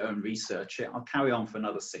you could go and research it. I'll carry on for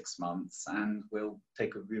another 6 months, and we'll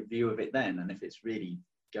take a review of it then. And if it's really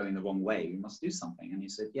going the wrong way, we must do something. And he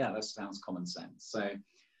said, yeah, that sounds common sense. So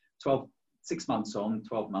 6 months on,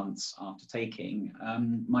 12 months after taking,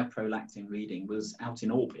 my prolactin reading was out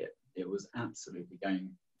in orbit. It was absolutely going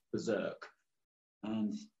berserk.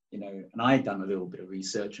 And, you know, and I had done a little bit of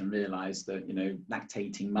research and realized that, you know,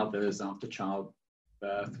 lactating mothers after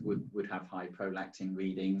childbirth would have high prolactin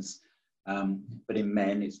readings. But in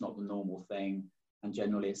men, it's not the normal thing. And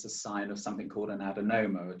generally, it's a sign of something called an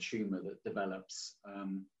adenoma, a tumor that develops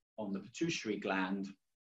on the pituitary gland,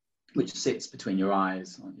 which sits between your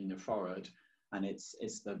eyes in your forehead, and it's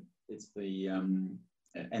the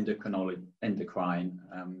endocrine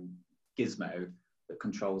gizmo that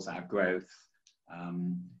controls our growth.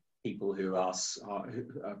 People who are small,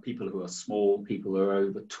 people who are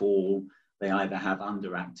over tall, they either have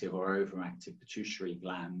underactive or overactive pituitary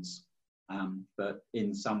glands. But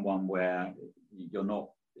in someone where you're not,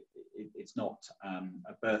 it's not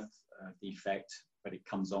a birth defect, but it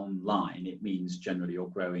comes online, it means generally you're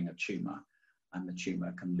growing a tumor, and the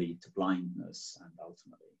tumor can lead to blindness and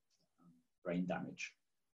ultimately brain damage.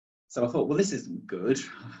 So I thought, well, this isn't good.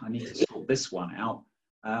 I need to sort this one out.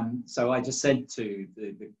 So I just said to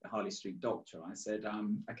the Harley Street doctor, I said,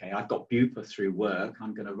 okay, I've got Bupa through work.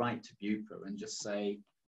 I'm going to write to Bupa and just say,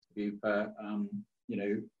 Bupa, you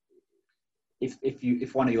know,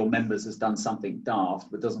 if one of your members has done something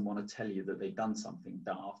daft but doesn't want to tell you that they've done something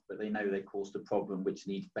daft, but they know they caused a problem which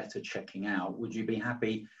needs better checking out, would you be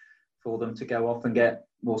happy for them to go off and get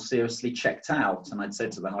more seriously checked out? And I'd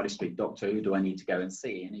said to the Harley Street doctor, who do I need to go and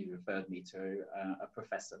see? And he referred me to a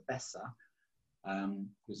Professor Besser,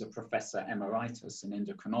 who's a Professor Emeritus in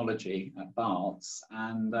endocrinology at Barts.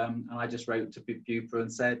 And I just wrote to Bupa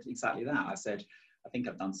and said exactly that. I said, I think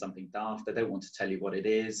I've done something daft. I don't want to tell you what it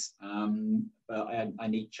is, but I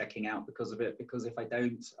need checking out because of it, because if I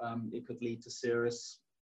don't, it could lead to serious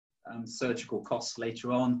surgical costs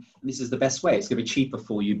later on. And this is the best way. It's going to be cheaper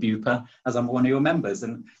for you, Bupa, as I'm one of your members.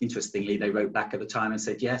 And interestingly, they wrote back at the time and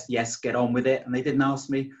said, yes, get on with it. And they didn't ask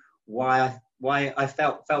me why I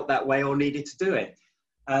felt that way or needed to do it.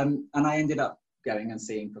 And I ended up going and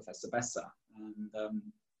seeing Professor Besser, and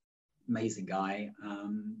amazing guy.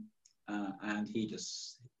 And he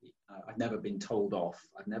just, I've never been told off.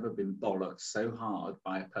 I've never been bollocked so hard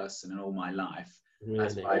by a person in all my life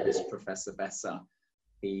as by this Professor Besser.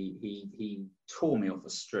 He tore me off a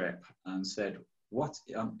strip and said,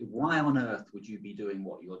 why on earth would you be doing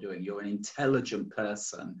what you're doing? You're an intelligent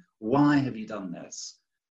person. Why have you done this?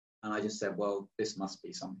 And I just said, well, this must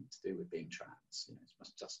be something to do with being trans. You know, it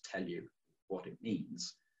must just tell you what it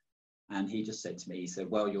means. And he just said to me, he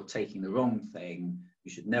said, well, you're taking the wrong thing.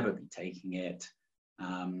 You should never be taking it.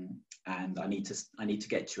 And I need to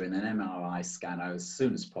get you in an MRI scanner as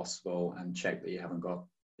soon as possible and check that you haven't got,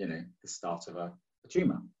 you know, the start of a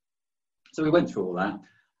tumor. So we went through all that.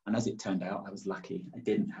 And as it turned out, I was lucky. I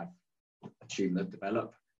didn't have a tumor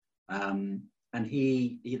develop. And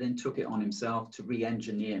he then took it on himself to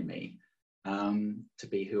re-engineer me to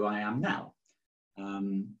be who I am now,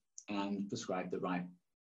 and prescribed the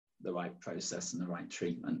right process and the right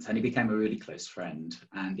treatment. And he became a really close friend.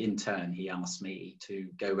 And in turn, he asked me to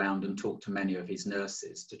go around and talk to many of his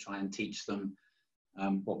nurses to try and teach them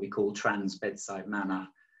what we call trans bedside manner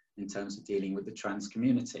in terms of dealing with the trans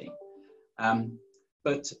community.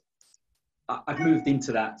 But I've moved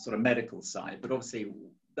into that sort of medical side, but obviously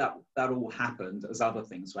that all happened as other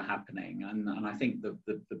things were happening. And I think the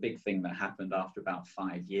big thing that happened after about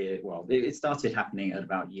 5 years, well, it started happening at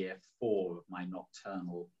about year 4 of my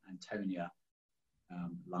nocturnal Antonia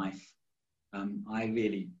life. I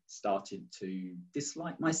really started to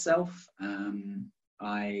dislike myself.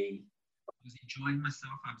 I was enjoying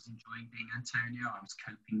myself. I was enjoying being Antonia. I was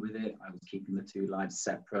coping with it. I was keeping the two lives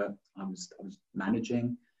separate. I was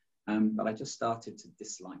managing. But I just started to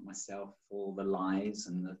dislike myself for the lies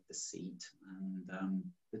and the deceit and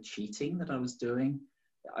the cheating that I was doing.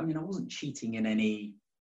 I mean, I wasn't cheating in any,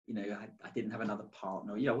 you know, I didn't have another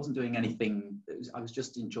partner. You know, I wasn't doing anything. I was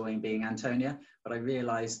just enjoying being Antonia. But I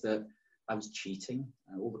realized that I was cheating.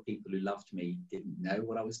 All the people who loved me didn't know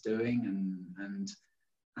what I was doing. And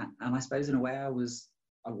I suppose in a way I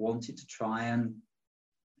wanted to try and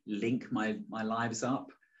link my lives up.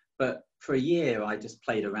 But for a year, I just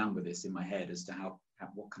played around with this in my head as to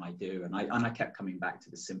what can I do? And I kept coming back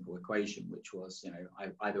to the simple equation, which was, you know,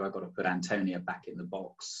 either I got to put Antonia back in the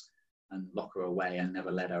box and lock her away and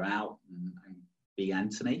never let her out and be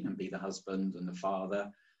Anthony and be the husband and the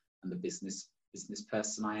father and the business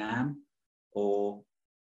person I am, or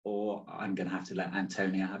I'm going to have to let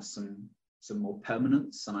Antonia have some more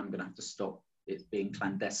permanence, and I'm going to have to stop it being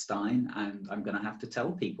clandestine, and I'm going to have to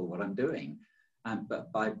tell people what I'm doing. But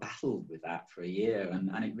I battled with that for a year, and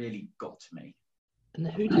it really got to me. And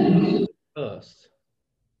who did you tell first?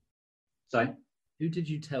 Sorry? Who did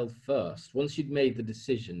you tell first, once you'd made the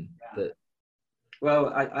decision that... Well,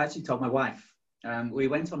 I actually told my wife. We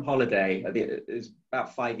went on holiday. It was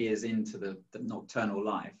about 5 years into the nocturnal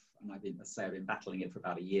life, and I've been battling it for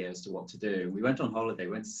about a year as to what to do. We went on holiday,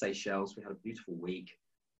 went to Seychelles. We had a beautiful week.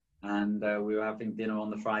 And we were having dinner on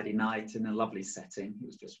the Friday night in a lovely setting. It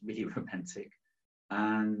was just really romantic.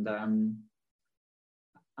 And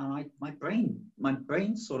my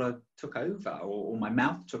brain sort of took over, or my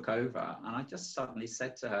mouth took over. And I just suddenly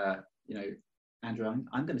said to her, you know, Andrew,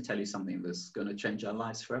 I'm going to tell you something that's going to change our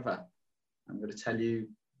lives forever. I'm going to tell you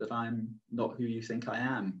that I'm not who you think I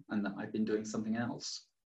am, and that I've been doing something else.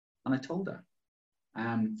 And I told her,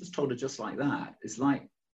 just told her just like that. It's like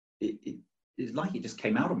it's like it just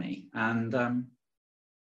came out of me, and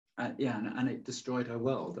and it destroyed her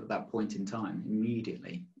world at that point in time.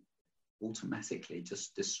 Immediately, automatically,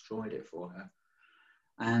 just destroyed it for her.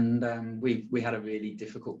 And we had a really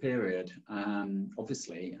difficult period,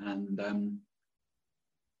 obviously, and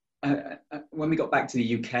when we got back to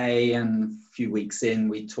the UK and a few weeks in,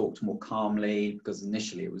 we talked more calmly, because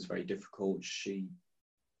initially it was very difficult. She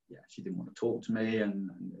didn't want to talk to me, and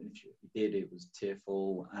if she did, it was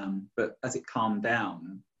tearful. But as it calmed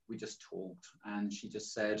down, we just talked, and she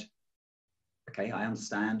just said, okay, I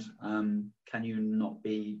understand. Can you not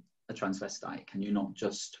be a transvestite? Can you not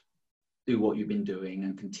just do what you've been doing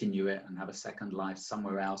and continue it and have a second life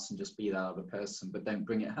somewhere else and just be that other person, but don't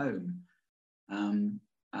bring it home?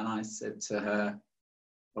 And I said to her,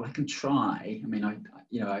 well, I can try. I mean,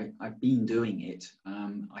 I've been doing it.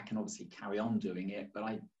 I can obviously carry on doing it, but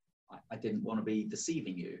I didn't want to be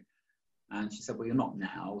deceiving you. And she said, well, you're not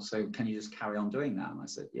now, so can you just carry on doing that? And I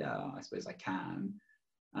said, yeah, I suppose I can.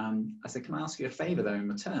 I said, can I ask you a favor though in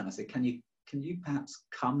return? I said, can you perhaps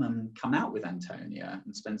come out with Antonia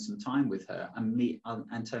and spend some time with her and meet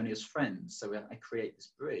Antonia's friends, so I create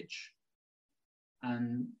this bridge?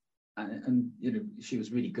 And you know, she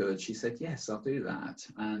was really good. She said, yes, I'll do that.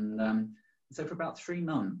 And so for about 3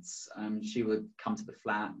 months, she would come to the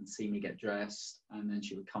flat and see me get dressed, and then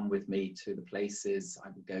she would come with me to the places I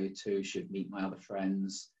would go to. She'd meet my other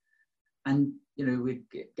friends. And, you know, we'd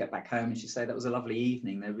get back home and she'd say, that was a lovely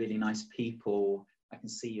evening. They're really nice people. I can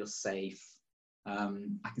see you're safe. I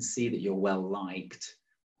can see that you're well liked.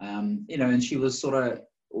 You know, and she was sort of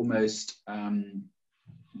almost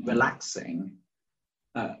relaxing.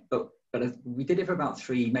 But we did it for about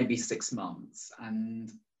 3, maybe 6 months.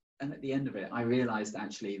 And at the end of it, I realized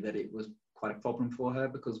actually that it was quite a problem for her,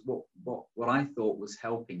 because what I thought was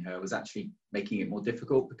helping her was actually making it more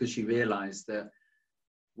difficult, because she realized that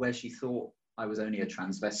where she thought I was only a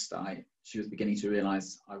transvestite, she was beginning to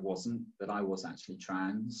realize I wasn't, that I was actually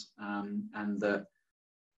trans. And that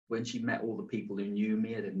when she met all the people who knew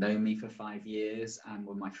me, had known me for 5 years and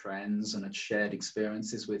were my friends and had shared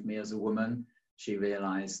experiences with me as a woman, she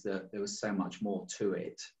realized that there was so much more to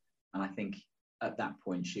it. And I think at that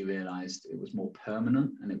point, she realized it was more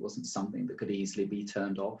permanent, and it wasn't something that could easily be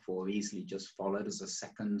turned off or easily just followed as a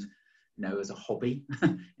second, you know, as a hobby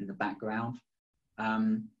in the background.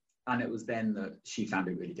 And it was then that she found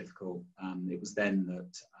it really difficult. It was then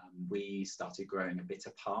that we started growing a bit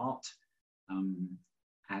apart.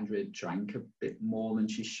 Andrea drank a bit more than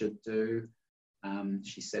she should do.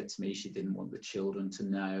 She said to me she didn't want the children to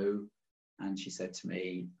know. And she said to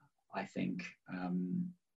me, I think,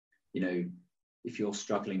 you know, if you're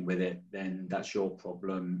struggling with it, then that's your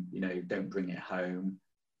problem, you know, don't bring it home.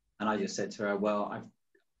 And I just said to her, well,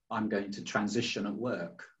 I'm going to transition at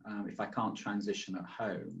work. If I can't transition at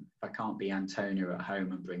home, if I can't be Antonia at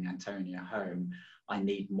home and bring Antonia home, I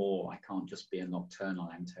need more. I can't just be a nocturnal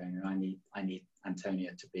Antonia. I need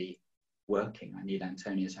Antonia to be working. I need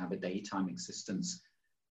Antonia to have a daytime existence.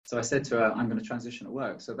 So I said to her, I'm going to transition at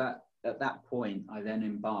work. So that at that point, I then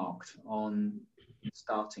embarked on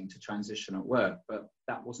starting to transition at work, but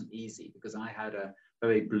that wasn't easy because I had a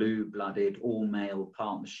very blue-blooded, all-male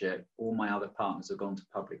partnership. All my other partners had gone to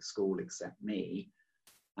public school except me.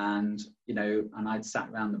 And, you know, and I'd sat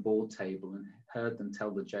around the board table and heard them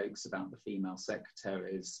tell the jokes about the female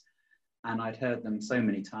secretaries. And I'd heard them so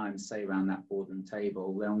many times say around that boardroom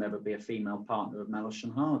table, there'll never be a female partner of Mellersh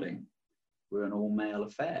and Harding. We're an all-male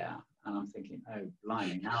affair. And I'm thinking, oh,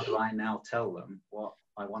 blimey, how do I now tell them what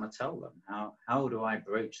I want to tell them? How do I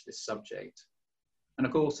broach this subject? And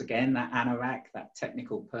of course, again, that anorak, that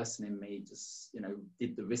technical person in me just, you know,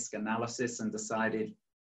 did the risk analysis and decided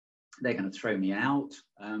they're going to throw me out,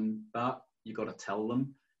 but you got to tell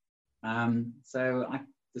them. So I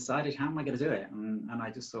decided, how am I going to do it? And I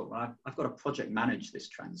just thought, well, I've got to project manage this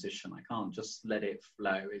transition. I can't just let it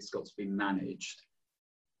flow. It's got to be managed.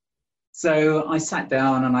 So I sat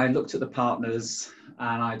down and I looked at the partners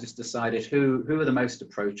and I just decided who are the most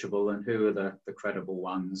approachable and who are the credible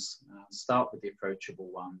ones. Start with the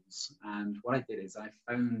approachable ones. And what I did is I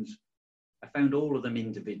found all of them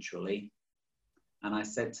individually. And I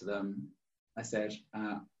said to them, I said,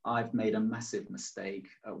 I've made a massive mistake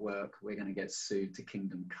at work. We're going to get sued to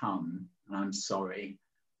kingdom come. And I'm sorry.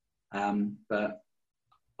 But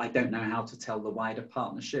I don't know how to tell the wider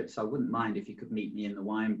partnership, so I wouldn't mind if you could meet me in the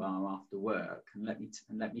wine bar after work and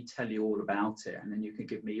let me tell you all about it, and then you could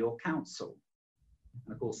give me your counsel.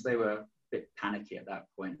 And of course, they were a bit panicky at that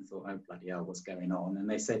point and thought, oh, bloody hell, what's going on? And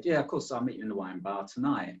they said, yeah, of course, I'll meet you in the wine bar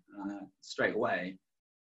tonight, straight away.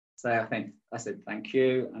 So I said, thank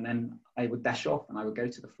you. And then I would dash off and I would go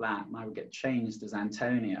to the flat and I would get changed as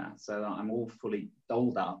Antonia so that I'm all fully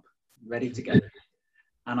dolled up, ready to go.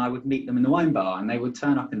 And I would meet them in the wine bar, and they would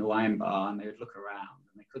turn up in the wine bar and they would look around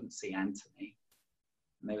and they couldn't see Anthony.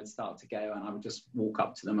 And they would start to go, and I would just walk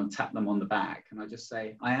up to them and tap them on the back. And I'd just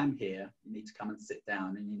say, I am here. You need to come and sit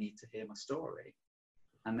down and you need to hear my story.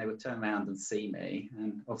 and they would turn around and see me,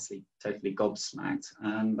 and obviously totally gobsmacked,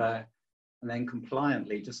 and then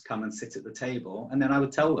compliantly just come and sit at the table, and then I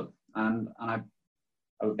would tell them, and I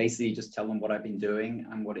would basically just tell them what I've been doing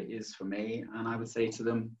and what it is for me, and I would say to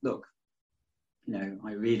them, look, you know,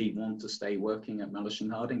 I really want to stay working at Mellersh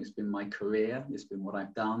and Harding. It's been my career. It's been what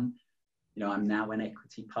I've done. You know, I'm now an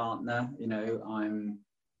equity partner. You know,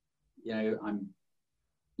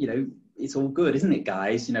 it's all good, isn't it,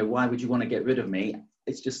 guys? You know, why would you want to get rid of me?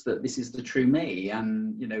 It's just that this is the true me.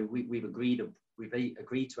 And, you know, we've agreed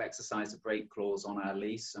to exercise a break clause on our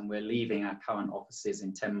lease, and we're leaving our current offices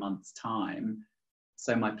in 10 months' time.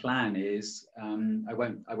 So my plan is, I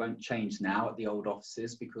won't change now at the old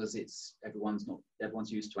offices because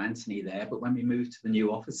everyone's used to Anthony there. But when we move to the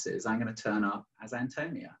new offices, I'm going to turn up as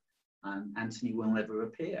Antonia, and Anthony will never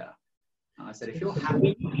appear. And I said, if you're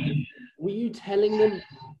happy. Were you telling them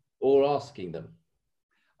or asking them?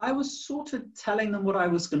 I was sort of telling them what I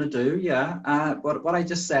was going to do, yeah. But what I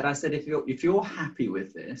just said, I said, if you're happy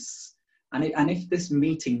with this, and if this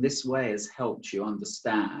meeting this way has helped you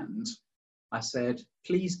understand, I said,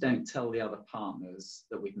 please don't tell the other partners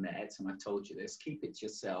that we've met, and I've told you this, keep it to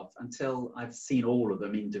yourself until I've seen all of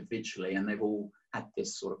them individually and they've all had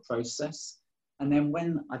this sort of process. And then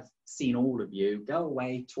when I've seen all of you, go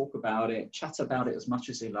away, talk about it, chat about it as much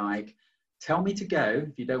as you like. Tell me to go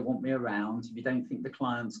if you don't want me around, if you don't think the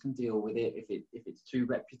clients can deal with it, if it's too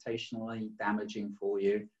reputationally damaging for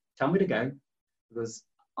you, tell me to go, because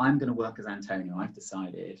I'm going to work as Antonio, I've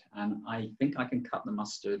decided, and I think I can cut the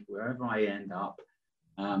mustard wherever I end up.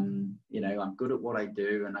 You know, I'm good at what I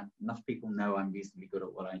do, and enough people know I'm reasonably good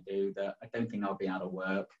at what I do that I don't think I'll be out of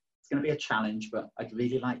work. It's going to be a challenge, but I'd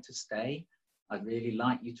really like to stay. I'd really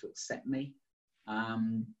like you to accept me.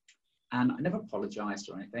 And I never apologized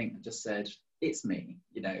or anything. I just said, it's me,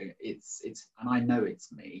 you know, and I know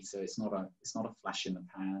it's me. So it's not a flash in the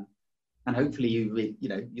pan. And hopefully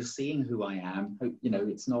you're seeing who I am. You know,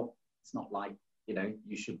 it's not like, you know,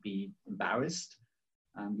 you should be embarrassed.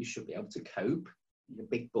 You should be able to cope. You're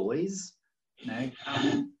big boys, you know,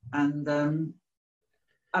 and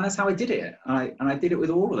that's how I did it. And I did it with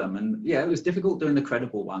all of them. And yeah, it was difficult doing the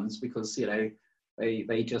credible ones because, you know,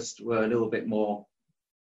 they just were a little bit more,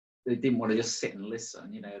 they didn't want to just sit and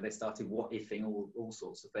listen, you know, they started what-ifing all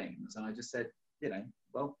sorts of things. And I just said, you know,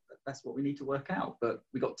 well, that's what we need to work out. But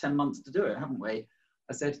we got 10 months to do it, haven't we?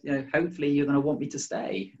 I said, you know, hopefully you're going to want me to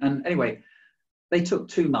stay. And anyway, they took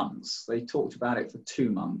 2 months. They talked about it for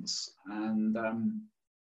 2 months. And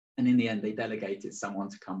in the end, they delegated someone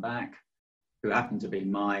to come back who happened to be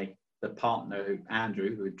the partner,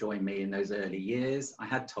 Andrew, who had joined me in those early years. I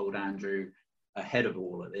had told Andrew ahead of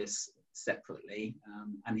all of this separately,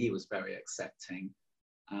 and he was very accepting.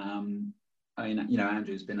 I mean, you know,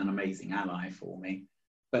 Andrew's been an amazing ally for me,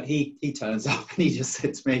 but he turns up and he just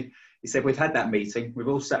said to me, he said, we've had that meeting, we've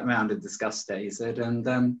all sat around and discussed it, he said, and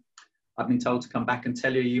I've been told to come back and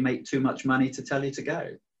tell you make too much money to tell you to go.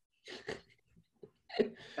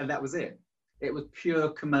 And that was it. It was pure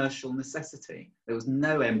commercial necessity. There was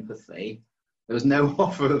no empathy. There was no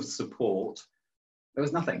offer of support. There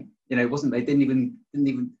was nothing. You know, it wasn't, they didn't even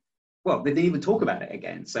talk about it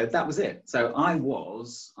again. So that was it. So I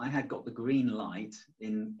had got the green light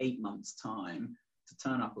in 8 months' time to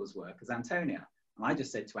turn up as work as Antonia. And I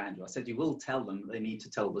just said to Andrew, I said, you will tell them they need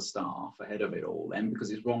to tell the staff ahead of it all then,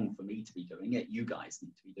 because it's wrong for me to be doing it. You guys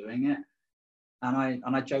need to be doing it.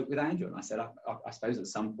 And I joked with Andrew and I said, I suppose at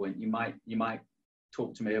some point you might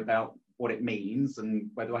talk to me about what it means and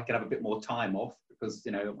whether I could have a bit more time off, because,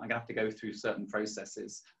 you know, I'm gonna have to go through certain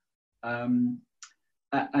processes. And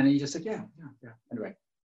he just said, yeah. Anyway,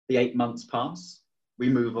 the 8 months pass, we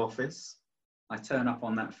move office. I turn up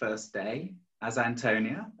on that first day as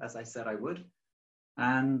Antonia, as I said I would.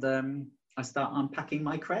 And I start unpacking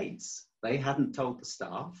my crates. They hadn't told the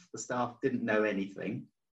staff. The staff didn't know anything.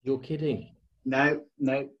 You're kidding. No,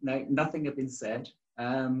 nothing had been said.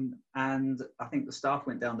 And I think the staff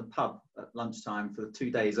went down the pub at lunchtime for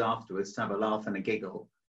 2 days afterwards to have a laugh and a giggle.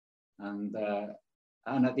 And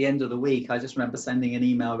at the end of the week, I just remember sending an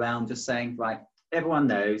email around just saying, right, everyone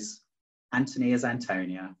knows Anthony is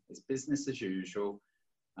Antonia. It's business as usual.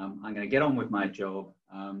 I'm going to get on with my job,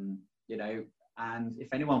 you know, and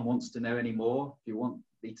if anyone wants to know any more, if you want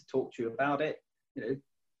me to talk to you about it, you know,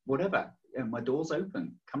 whatever, my door's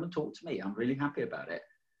open. Come and talk to me. I'm really happy about it.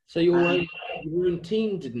 So your own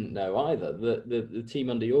team didn't know either, the team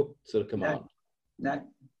under your sort of command? No,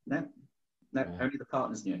 only the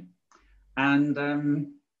partners knew. And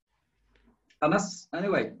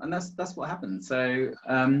that's what happened. So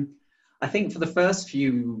I think for the first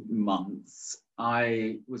few months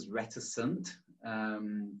I was reticent.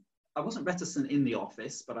 wasn't reticent in the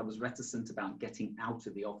office, but I was reticent about getting out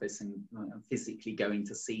of the office and physically going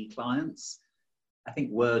to see clients. I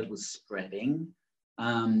think word was spreading,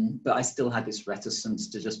 but I still had this reticence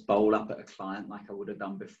to just bowl up at a client like I would have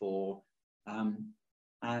done before. And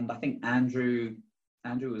I think Andrew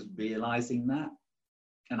was realizing that,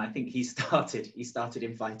 and I think he started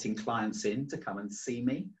inviting clients in to come and see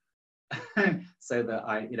me, so that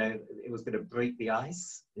it was going to break the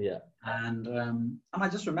ice. Yeah. And I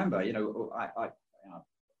just remember,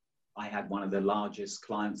 I had one of the largest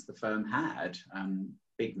clients the firm had,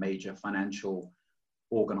 big major financial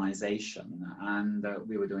organization, and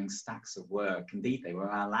we were doing stacks of work. Indeed, they were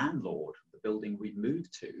our landlord, the building we'd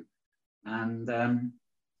moved to. And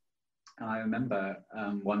I remember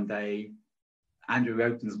one day, Andrew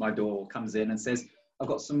opens my door, comes in and says, I've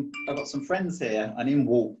got some friends here. And in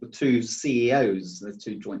walk the two CEOs, the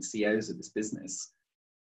two joint CEOs of this business.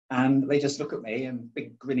 And they just look at me and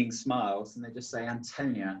big grinning smiles, and they just say,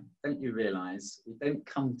 Antonia, don't you realize we don't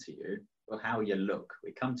come to you for how you look.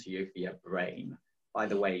 We come to you for your brain. By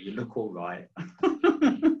the way, you look all right.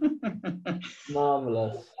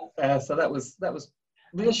 Marvelous. So that was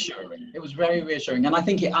reassuring. It was very reassuring, and I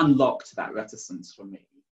think it unlocked that reticence for me.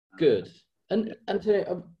 Good. And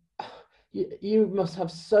Antonia, you must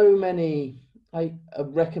have so many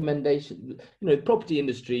recommendations. Property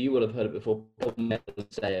industry, you will have heard it before.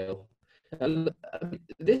 Sale.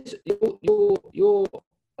 This your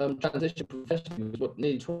transition professionally was what,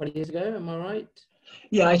 nearly 20 years ago? Am I right?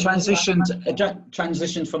 Yeah, I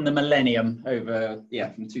transitioned from the millennium over,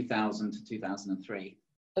 from 2000 to 2003.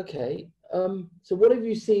 Okay. So what have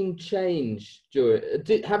you seen change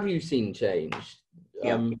have you seen change?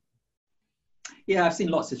 Yeah, I've seen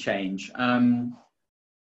lots of change. For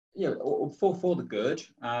the good.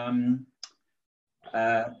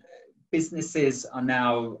 Businesses are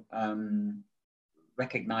now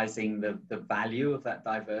recognizing the value of that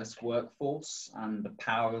diverse workforce and the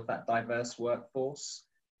power of that diverse workforce.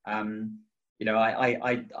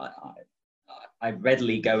 I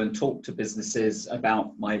readily go and talk to businesses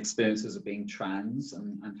about my experiences of being trans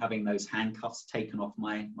and having those handcuffs taken off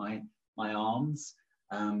my arms.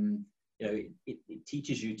 It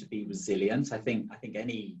teaches you to be resilient. I think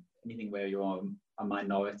anything where you're a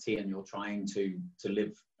minority and you're trying to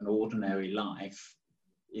live an ordinary life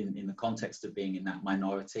in the context of being in that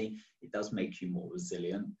minority, it does make you more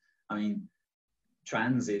resilient. I mean,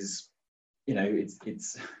 trans is,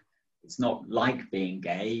 it's not like being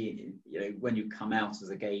gay. When you come out as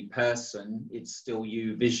a gay person, it's still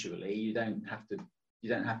you visually. You don't have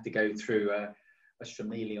to go through a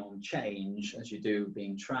chameleon change as you do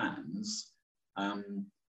being trans. And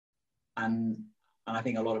I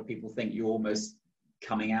think a lot of people think you're almost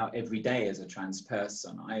coming out every day as a trans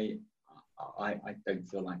person. I don't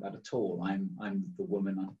feel like that at all. I'm the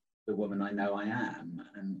woman I know I am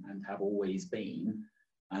and have always been.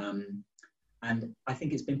 And I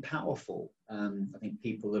think it's been powerful. I think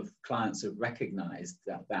clients have recognized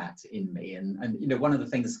that in me. And one of the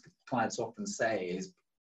things clients often say is,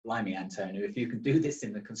 blimey, Antonia, if you can do this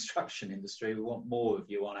in the construction industry, we want more of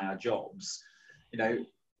you on our jobs,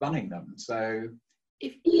 running them. So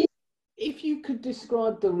if you could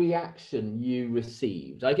describe the reaction you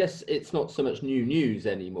received, I guess it's not so much new news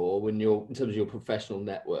anymore when you're in terms of your professional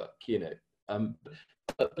network,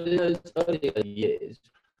 but in those earlier years,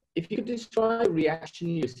 if you could describe the reaction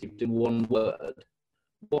you received in one word,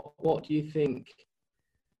 what do you think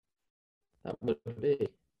that would be?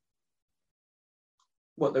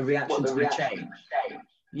 What, the reaction to the change?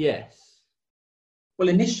 Yes. Well,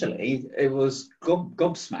 initially it was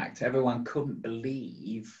gobsmacked. Everyone couldn't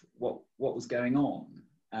believe what was going on.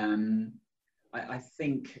 I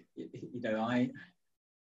think,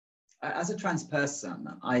 as a trans person,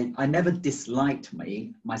 I never disliked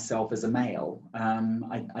myself as a male.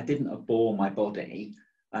 I didn't abhor my body.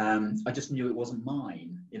 I just knew it wasn't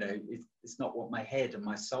mine. It's not what my head and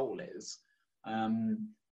my soul is.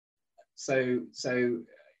 So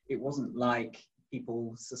it wasn't like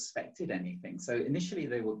people suspected anything. So initially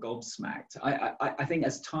they were gobsmacked. I think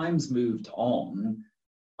as time's moved on,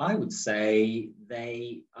 I would say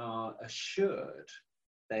they are assured.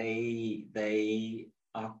 They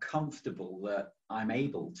are comfortable that I'm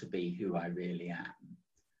able to be who I really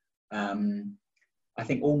am. I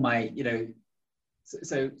think all my,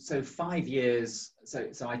 so 5 years,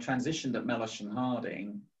 so I transitioned at Mellersh and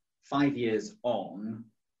Harding, 5 years on,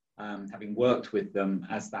 having worked with them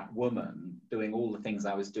as that woman, doing all the things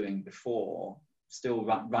I was doing before, still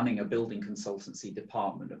running a building consultancy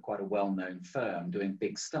department of quite a well-known firm, doing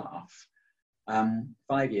big stuff.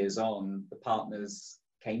 5 years on, the partners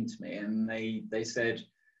came to me and they said,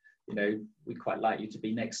 you know, we'd quite like you to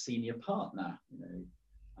be next senior partner. You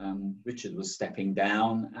know, Richard was stepping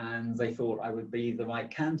down, and they thought I would be the right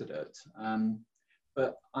candidate.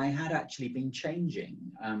 But I had actually been changing,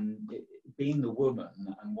 being the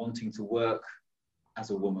woman and wanting to work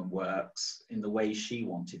as a woman works in the way she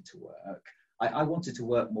wanted to work. I wanted to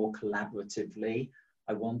work more collaboratively.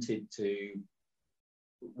 I wanted to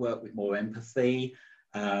work with more empathy.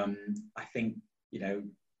 I think, you know,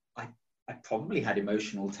 I probably had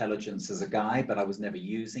emotional intelligence as a guy, but I was never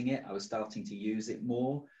using it. I was starting to use it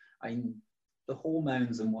more. The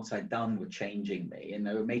hormones and what I'd done were changing me, and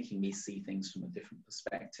they were making me see things from a different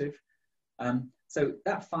perspective. So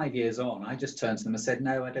that 5 years on, I just turned to them and said,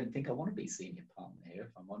 no, I don't think I want to be senior partner here,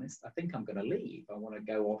 if I'm honest. I think I'm going to leave. I want to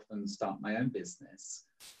go off and start my own business.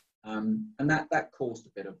 And that caused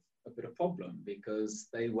a bit of problem, because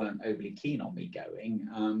they weren't overly keen on me going.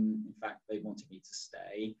 In fact, they wanted me to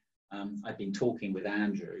stay. I'd been talking with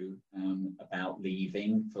Andrew about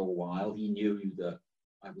leaving for a while. He knew that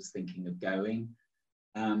I was thinking of going.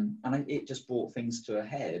 It just brought things to a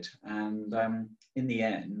head. And in the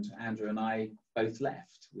end, Andrew and I both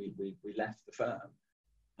left. We left the firm.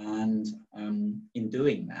 And in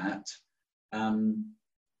doing that,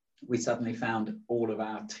 we suddenly found all of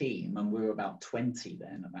our team, and we were about 20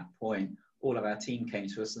 then at that point, all of our team came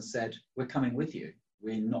to us and said, we're coming with you.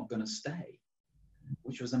 We're not going to stay,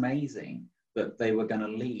 which was amazing, that they were going to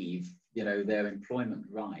leave, you know, their employment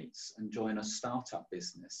rights and join a startup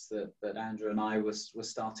business that Andrew and I was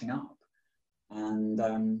starting up. And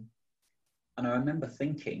I remember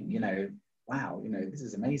thinking, you know, wow, you know, this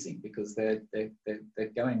is amazing, because they're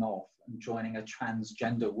going off and joining a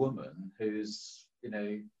transgender woman who's, you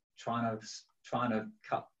know, trying to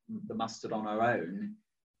cut the mustard on her own,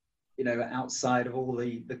 you know, outside of all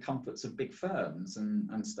the comforts of big firms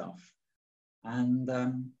and stuff. And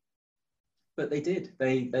but they did.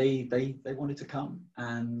 They wanted to come,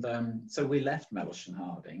 and so we left Mellersh and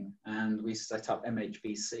Harding, and we set up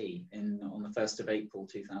MHBC on the 1st of April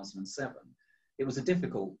 2007. It was a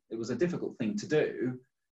difficult thing to do,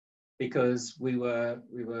 because we were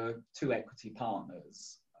 2 equity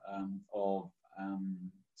partners of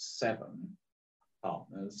 7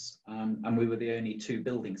 partners, and we were the only 2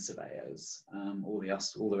 building surveyors. All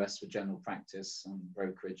the rest were general practice and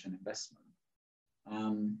brokerage and investment.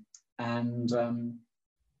 And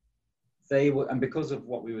because of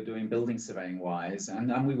what we were doing building surveying wise,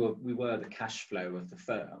 and we were the cash flow of the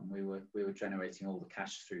firm. We were generating all the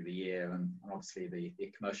cash through the year, and obviously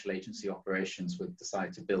the commercial agency operations would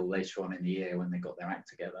decide to bill later on in the year when they got their act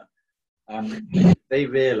together. They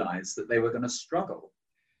realised that they were going to struggle,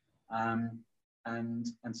 and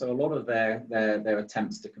so a lot of their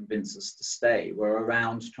attempts to convince us to stay were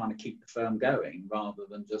around trying to keep the firm going, rather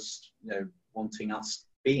than just, you know, wanting us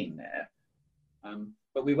being there.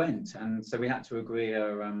 But we went, and so we had to agree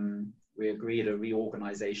we agreed a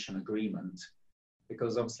reorganisation agreement,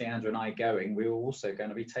 because obviously Andrew and I going, we were also going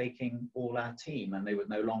to be taking all our team, and they would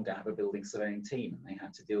no longer have a building surveying team, and they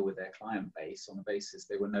had to deal with their client base on the basis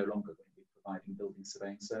they were no longer going to be providing building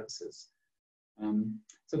surveying services.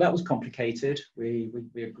 So that was complicated. We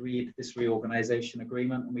agreed this reorganisation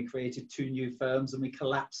agreement, and we created 2 new firms, and we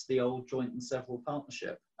collapsed the old joint and several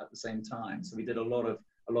partnership at the same time. So we did a lot of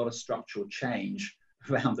structural change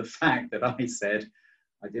around the fact that I said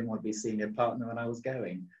I didn't want to be senior partner when I was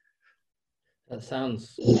going. That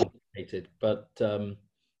sounds complicated, but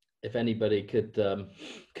if anybody could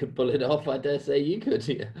pull it off, I dare say you could.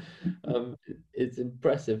 Yeah. It's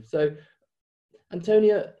impressive. So,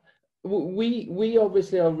 Antonia, we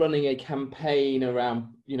obviously are running a campaign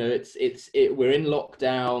around, you know, we're in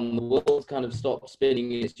lockdown, the world's kind of stopped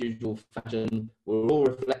spinning in its usual fashion, we're all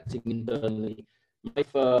reflecting internally. My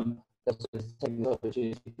firm is taking the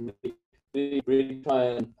opportunity to really try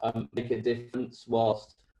and make a difference,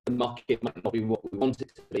 whilst the market might not be what we want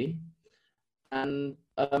it to be. And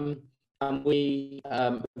we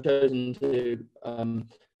have chosen to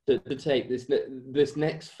take this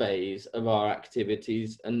next phase of our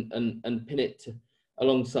activities and pin it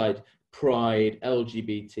alongside Pride,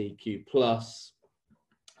 LGBTQ+.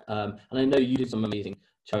 And I know you do some amazing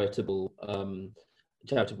charitable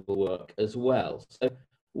work as well. So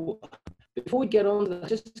before we get on to that,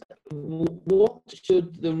 just what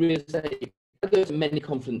should the real estate? I go to many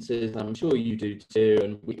conferences, and I'm sure you do too,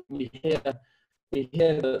 and we hear that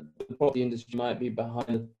the property industry might be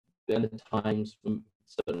behind the times from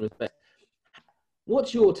certain respects.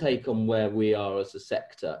 What's your take on where we are as a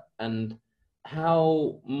sector, and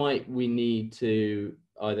how might we need to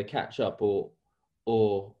either catch up or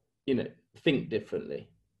you know, think differently?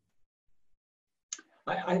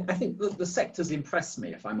 I think the sector's impressed me,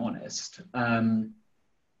 if I'm honest.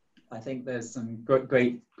 I think there's some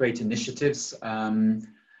great initiatives. I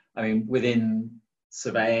mean, within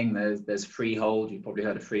surveying, there's freehold. You've probably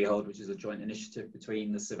heard of freehold, which is a joint initiative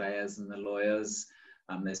between the surveyors and the lawyers.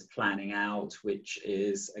 There's planning out, which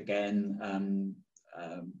is again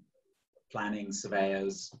planning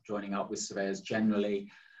surveyors joining up with surveyors generally.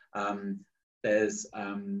 There's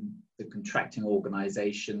the contracting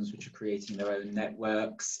organisations which are creating their own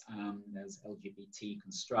networks. There's LGBT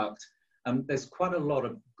Construct. There's quite a lot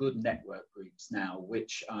of good network groups now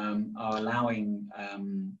which are allowing,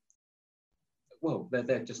 well,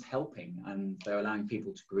 they're just helping, and they're allowing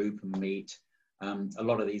people to group and meet. A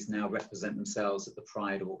lot of these now represent themselves at the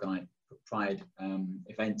Pride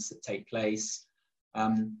events that take place.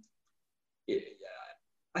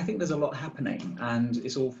 I think there's a lot happening, and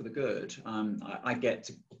it's all for the good. I get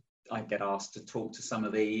asked to talk to some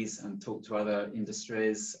of these and talk to other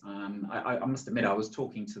industries. I must admit, I was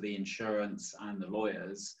talking to the insurance and the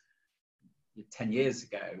lawyers 10 years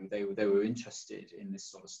ago. They were interested in this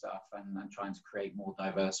sort of stuff and trying to create more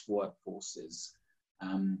diverse workforces.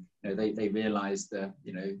 You know, they realise the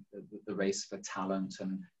race for talent,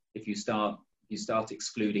 and if you start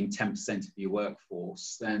excluding 10% of your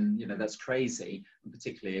workforce, then that's crazy. And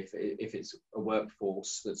particularly if it's a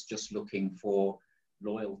workforce that's just looking for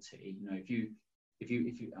loyalty. If you,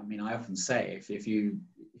 I mean, I often say if you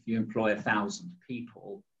employ 1,000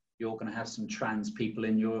 people, you're going to have some trans people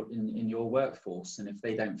in your workforce, and if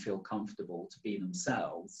they don't feel comfortable to be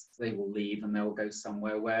themselves, they will leave and they'll go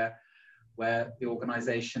somewhere where the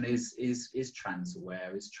organisation is trans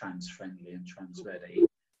aware, is trans friendly, and trans ready.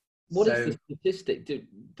 What is the statistic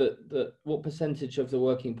that what percentage of the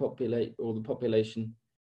working population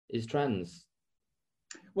is trans?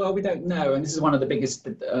 Well, we don't know, and this is one of the biggest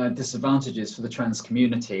disadvantages for the trans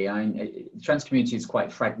community. The trans community is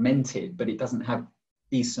quite fragmented, but it doesn't have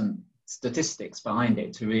decent statistics behind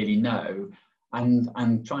it to really know,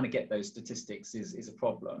 and trying to get those statistics is a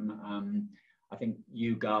problem. I think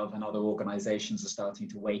YouGov and other organisations are starting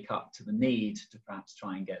to wake up to the need to perhaps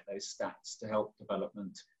try and get those stats to help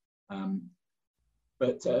development.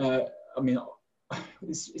 But I mean,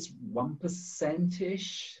 it's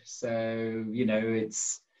 1%-ish, so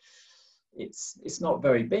it's not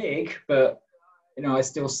very big. But I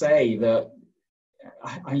still say that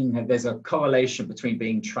I mean there's a correlation between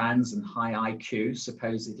being trans and high IQ,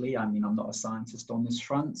 supposedly. I mean, I'm not a scientist on this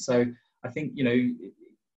front, so I think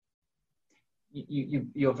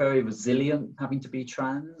you're very resilient having to be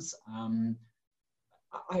trans.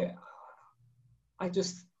 I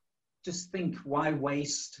just think, why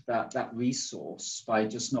waste that resource by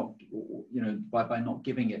just not, by not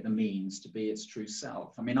giving it the means to be its true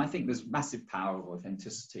self? I mean, I think there's massive power of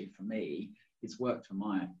authenticity for me. It's worked for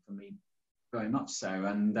me very much so,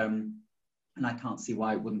 and I can't see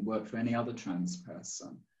why it wouldn't work for any other trans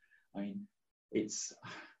person. I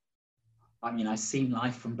mean, I've seen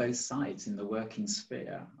life from both sides in the working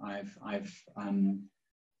sphere. I've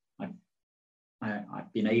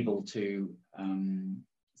been able to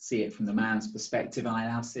see it from the man's perspective, and I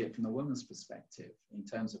now see it from the woman's perspective in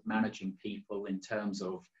terms of managing people, in terms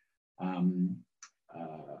of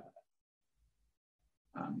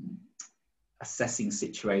assessing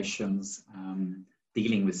situations,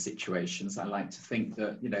 dealing with situations. I like to think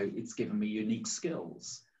that it's given me unique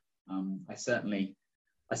skills. I certainly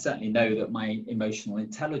know that my emotional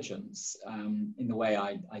intelligence in the way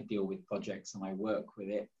I deal with projects and I work with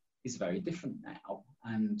it is very different now,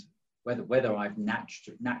 and whether I've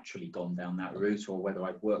naturally gone down that route or whether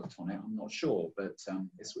I've worked on it, I'm not sure, but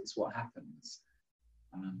it's what happens.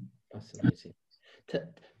 Fascinating.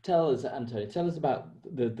 Tell us, Antonia, tell us about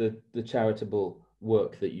the charitable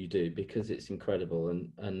work that you do, because it's incredible,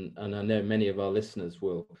 and I know many of our listeners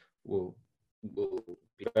will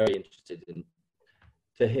be very interested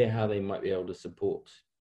to hear how they might be able to support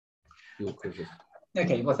your causes.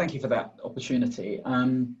 Okay, well, thank you for that opportunity.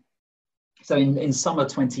 So in summer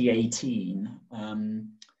 2018,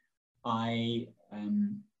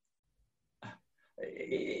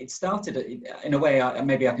 it started in a way.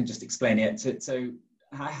 Maybe I can just explain it. So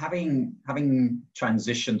having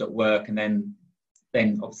transitioned at work, and then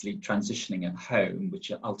obviously transitioning at home,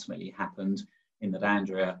 which ultimately happened in that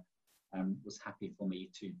Andrea was happy for me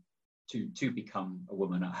to become a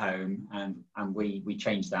woman at home, and we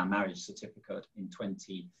changed our marriage certificate in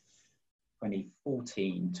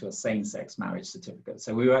 2014 to a same-sex marriage certificate.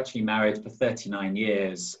 So we were actually married for 39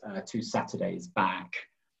 years, 2 Saturdays back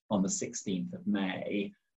on the 16th of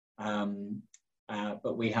May.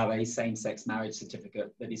 But we have a same-sex marriage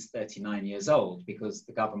certificate that is 39 years old, because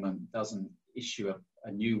the government doesn't issue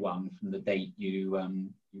a new one from the date you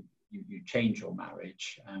you change your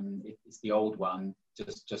marriage. It's the old one,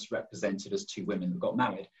 just represented as two women who got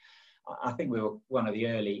married. I think we were one of the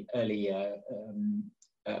early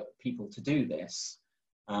people to do this.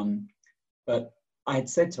 But I had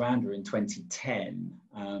said to Andrew in 2010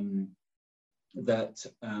 that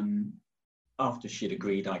after she'd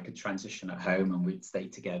agreed I could transition at home and we'd stay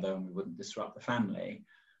together and we wouldn't disrupt the family,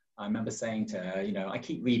 I remember saying to her, you know, I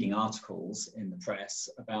keep reading articles in the press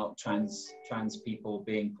about trans people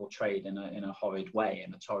being portrayed in a horrid way,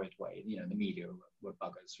 in a torrid way. You know, the media were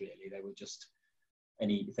buggers, really. They were just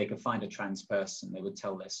if they could find a trans person, they would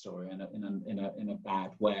tell their story in a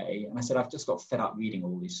bad way. And I said, I've just got fed up reading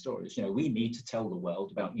all these stories. You know, we need to tell the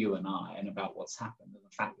world about you and I and about what's happened and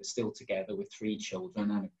the fact we're still together with 3 children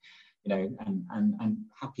and, you know, and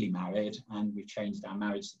happily married, and we've changed our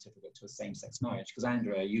marriage certificate to a same-sex marriage because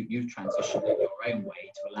Andrea, you've transitioned in your own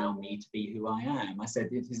way to allow me to be who I am. I said,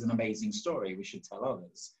 it is an amazing story. We should tell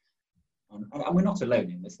others. And we're not alone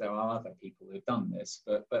in this. There are other people who have done this,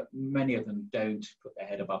 but many of them don't put their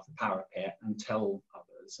head above the parapet and tell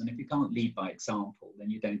others. And if you can't lead by example, then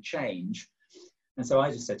you don't change. And so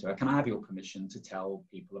I just said to her, can I have your permission to tell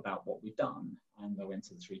people about what we've done? And I went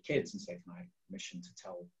to the 3 kids and said, can I have permission to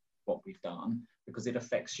tell what we've done, because it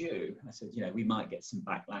affects you. I said, you know, we might get some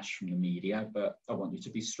backlash from the media, but I want you to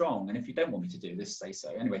be strong. And if you don't want me to do this, say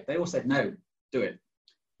so. Anyway, they all said, no, do it.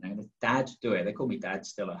 You know, Dad, do it. They call me Dad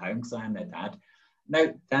still at home because I am their dad.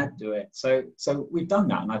 No, Dad, do it. So we've done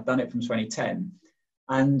that, and I've done it from 2010.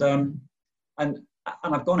 And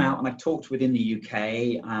I've gone out and I've talked within the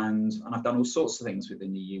UK, and I've done all sorts of things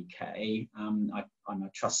within the UK. I'm a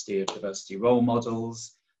trustee of Diversity Role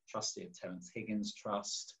Models, trustee of Terence Higgins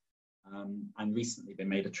Trust, and recently been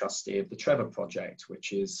made a trustee of the Trevor Project,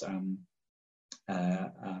 which is a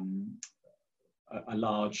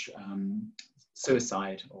large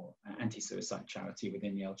suicide or anti-suicide charity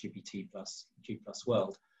within the LGBT G+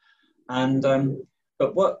 world. And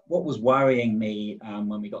but what was worrying me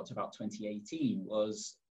when we got to about 2018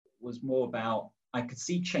 was more about, I could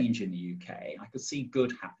see change in the UK. I could see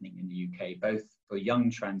good happening in the UK, both for young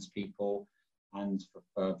trans people and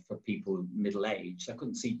for people middle-aged. I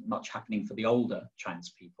couldn't see much happening for the older trans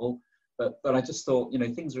people, but I just thought, you know,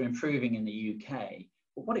 things are improving in the UK.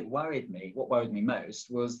 But what worried me most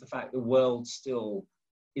was the fact the world still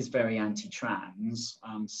is very anti-trans.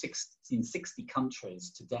 In 60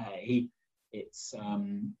 countries today, it's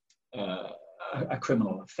a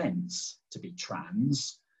criminal offence to be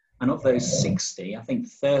trans. And of those 60, I think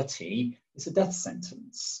 30 is a death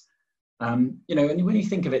sentence. You know, and when you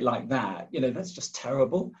think of it like that, you know, that's just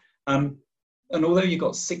terrible. And although you've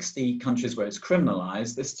got 60 countries where it's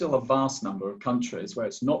criminalized, there's still a vast number of countries where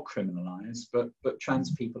it's not criminalized, but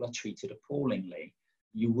trans people are treated appallingly.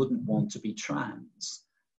 You wouldn't want to be trans.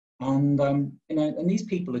 And, you know, and these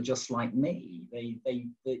people are just like me. They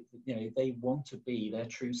you know, they want to be their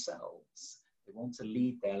true selves. They want to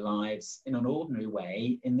lead their lives in an ordinary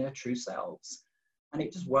way in their true selves. And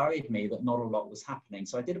it just worried me that not a lot was happening.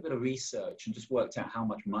 So I did a bit of research and just worked out how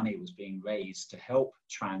much money was being raised to help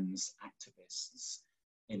trans activists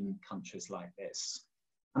in countries like this.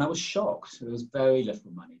 And I was shocked. There was very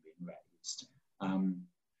little money being raised.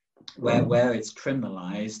 Where it's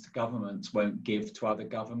criminalized, governments won't give to other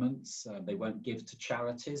governments. They won't give to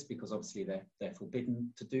charities because obviously they're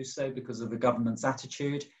forbidden to do so because of the government's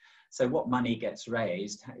attitude. So what money gets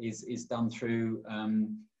raised is done through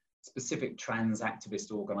specific trans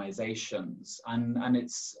activist organizations, and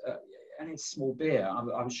it's small beer.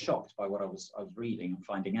 I was shocked by what I was reading and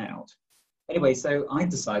finding out. Anyway, so I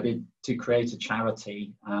decided to create a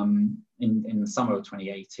charity in the summer of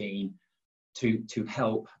 2018 to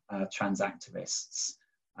help trans activists,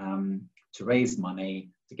 to raise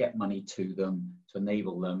money, to get money to them, to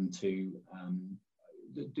enable them to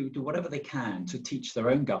do whatever they can to teach their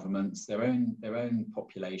own governments, their own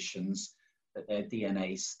populations, that their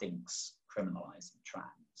DNA stinks criminalizing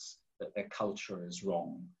trans, that their culture is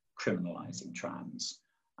wrong criminalizing trans.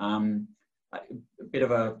 A bit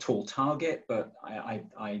of a tall target, but I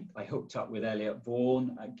hooked up with Elliot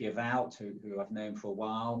Vaughan at Give Out, who I've known for a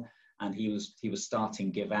while, and he was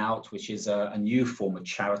starting Give Out, which is a new form of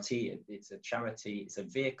charity. It's a charity, it's a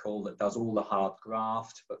vehicle that does all the hard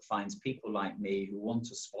graft, but finds people like me who want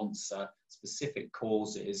to sponsor specific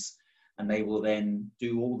causes, and they will then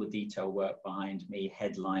do all the detail work behind me,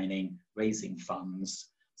 headlining, raising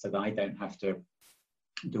funds, so that I don't have to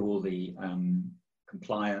do all the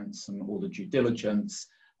compliance and all the due diligence.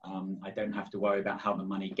 I don't have to worry about how the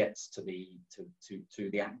money gets to the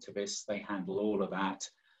activists. They handle all of that.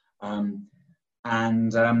 And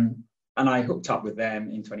I hooked up with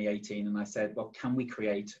them in 2018, and I said, well, can we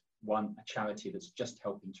create a charity that's just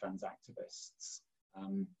helping trans activists.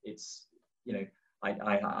 It's, you know,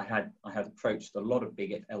 I had approached a lot of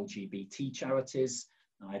big LGBT charities.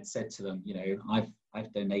 I had said to them, you know,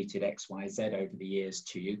 I've donated X, Y, Z over the years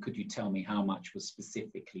to you. Could you tell me how much was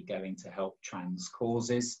specifically going to help trans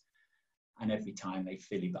causes? And every time they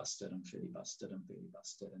filibustered and filibustered and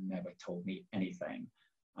filibustered and never told me anything.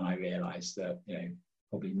 And I realized that, you know,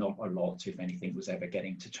 probably not a lot, if anything, was ever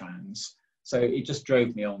getting to trans. So it just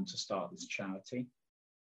drove me on to start this charity.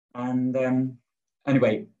 And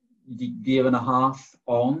anyway, the year and a half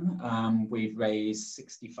on, we've raised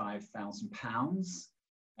 £65,000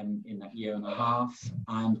 in that year and a half,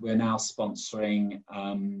 and we're now sponsoring,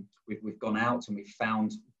 we've gone out and we've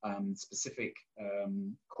found specific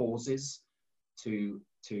causes to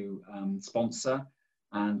sponsor,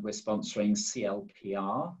 and we're sponsoring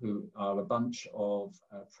CLPR, who are a bunch of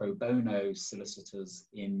pro bono solicitors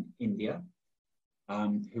in India,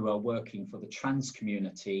 who are working for the trans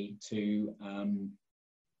community to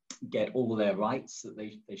get all their rights that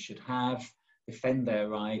they should have, defend their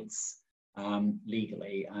rights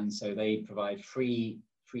legally. And so they provide free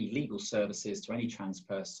legal services to any trans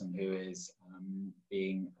person who is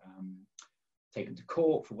being taken to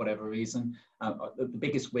court for whatever reason. The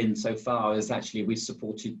biggest win so far is actually we've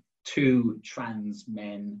supported 2 trans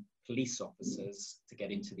men police officers to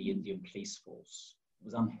get into the Indian police force. It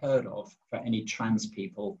was unheard of for any trans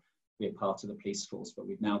people to be a part of the police force, but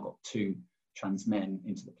we've now got 2 trans men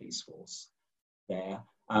into the police force there.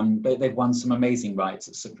 They've won some amazing rights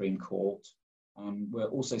at Supreme Court. We're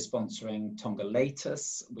also sponsoring Tonga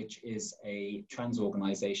Latus, which is a trans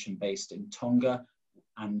organisation based in Tonga.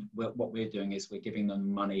 And what we're doing is we're giving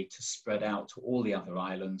them money to spread out to all the other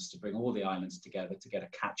islands, to bring all the islands together to get a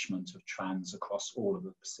catchment of trans across all of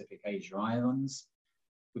the Pacific Asia islands.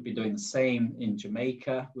 We've been doing the same in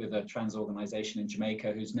Jamaica with a trans organisation in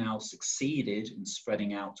Jamaica who's now succeeded in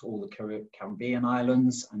spreading out to all the Caribbean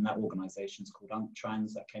islands, and that organisation is called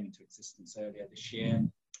UncTrans, that came into existence earlier this year.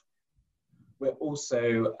 We're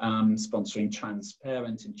also sponsoring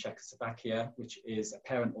Transparent in Czechoslovakia, which is a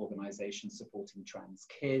parent organisation supporting trans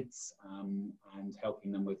kids and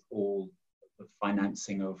helping them with all the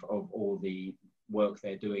financing of all the work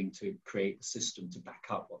they're doing to create a system to back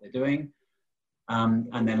up what they're doing.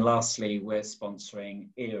 And then lastly, we're sponsoring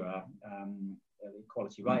ERA, the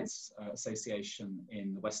Equality Rights Association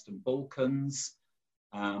in the Western Balkans.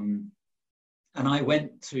 And I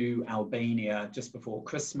went to Albania just before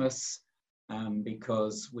Christmas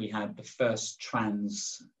because we had the first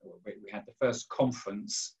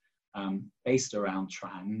conference based around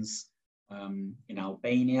trans in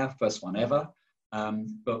Albania, first one ever.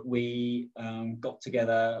 But we got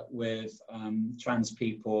together with trans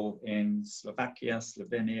people in Slovakia,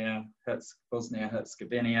 Slovenia,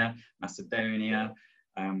 Bosnia-Herzegovina, Macedonia,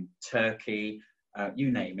 Turkey,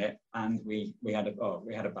 you name it. And we had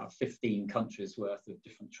about 15 countries worth of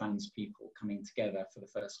different trans people coming together for the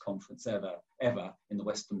first conference ever in the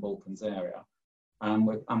Western Balkans area. And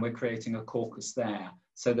we're creating a caucus there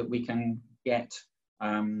so that we can get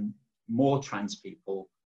more trans people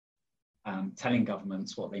telling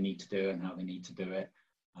governments what they need to do and how they need to do it,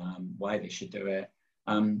 why they should do it.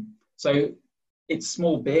 So it's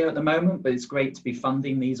small beer at the moment, but it's great to be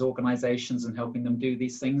funding these organisations and helping them do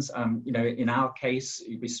these things. You know, in our case,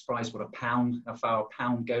 you'd be surprised how far a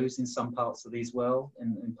pound goes in some parts of these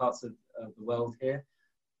in parts of the world here.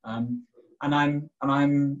 And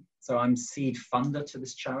I'm seed funder to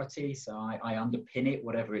this charity, so I underpin it,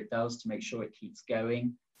 whatever it does, to make sure it keeps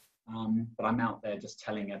going. But I'm out there just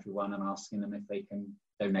telling everyone and asking them if they can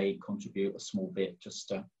donate, contribute a small bit just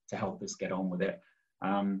to help us get on with it.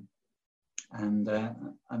 And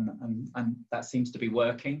that seems to be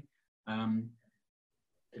working.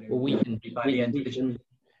 Well,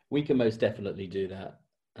 we can most definitely do that,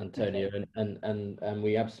 Antonia, okay. and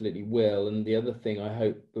we absolutely will. And the other thing I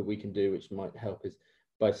hope that we can do, which might help, is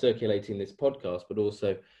by circulating this podcast, but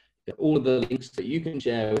also all of the links that you can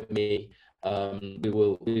share with me. We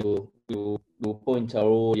will point our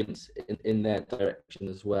audience in that direction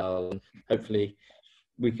as well, and hopefully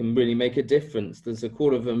we can really make a difference. There's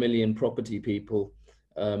 250,000 property people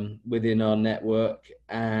within our network,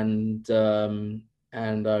 and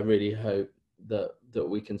I really hope that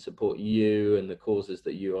we can support you and the causes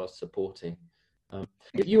that you are supporting.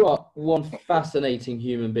 You are one fascinating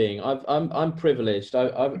human being. I'm privileged.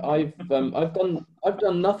 I've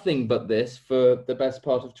done nothing but this for the best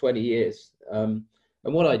part of 20 years. And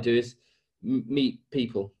what I do is meet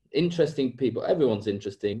people, interesting people. Everyone's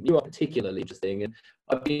interesting. You are particularly interesting. And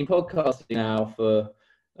I've been podcasting now for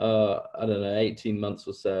I don't know, 18 months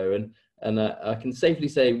or so, And I can safely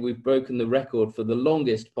say we've broken the record for the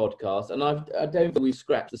longest podcast, and I don't think we've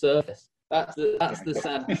scratched the surface. That's the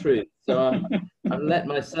sad truth. So I've let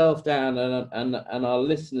myself down and our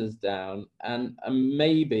listeners down, and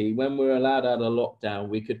maybe when we're allowed out of lockdown,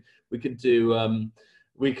 we could do round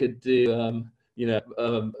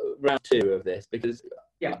 2 of this, because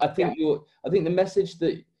I think the message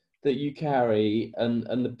that you carry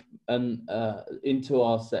and into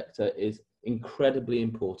our sector is incredibly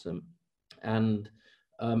important. And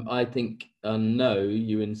I think know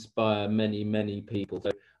you inspire many people. So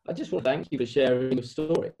I just want to thank you for sharing your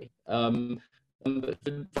story, for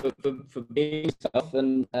being yourself,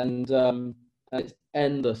 and it's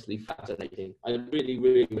endlessly fascinating. I really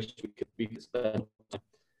wish we could spend more time.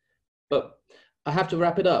 But I have to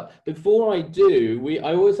wrap it up. Before I do,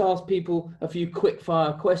 I always ask people a few quick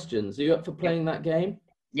fire questions. Are you up for playing that game?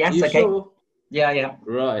 Yes. You okay. Sure? Yeah.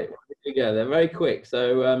 Right. Here we go. They're very quick,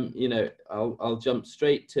 so I'll jump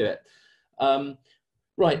straight to it.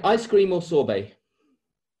 Right. Ice cream or sorbet?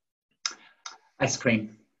 Ice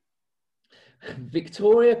cream.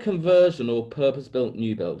 Victoria conversion or purpose-built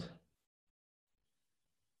new build?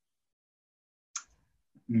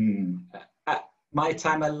 At my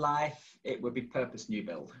time of life, it would be purpose new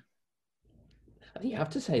build. You have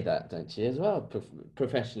to say that, don't you, as well,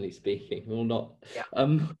 professionally speaking, or not? Yeah.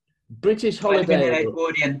 British holiday.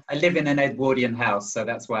 I live in an Edwardian house, so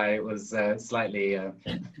that's why it was slightly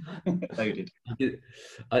loaded.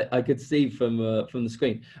 I could see from the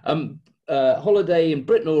screen. Holiday in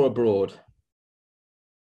Britain or abroad?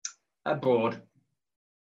 Abroad.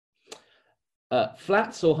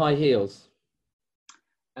 Flats or high heels?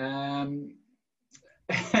 High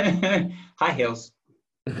heels.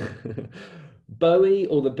 Bowie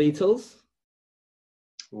or the Beatles?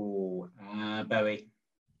 Oh, Bowie.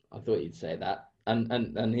 I thought you'd say that, and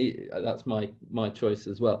that's my choice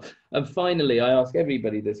as well. And finally, I ask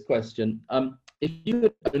everybody this question: if you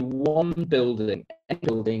could own one building, any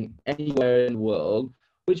building, anywhere in the world,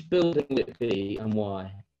 which building would it be and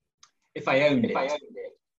why? If I owned it.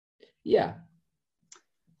 Yeah.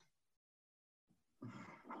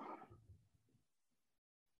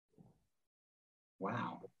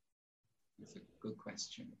 Wow, that's a good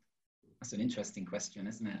question. That's an interesting question,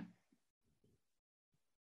 isn't it?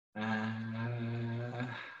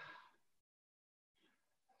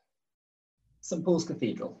 St. Paul's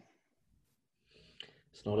Cathedral.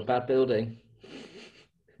 It's not a bad building.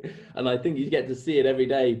 And I think you get to see it every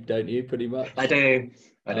day, don't you, pretty much? I do.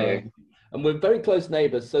 And we're very close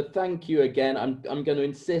neighbours, so thank you again. I'm going to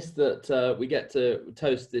insist that we get to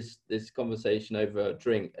toast this conversation over a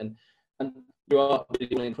drink. And you are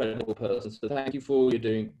really an incredible person, so thank you for all you're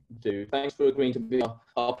doing. Thanks for agreeing to be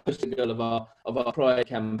our poster girl of our Pride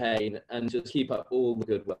campaign, and just keep up all the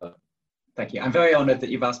good work. Thank you. I'm very honoured that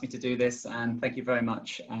you've asked me to do this, and thank you very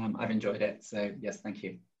much. I've enjoyed it, so yes, thank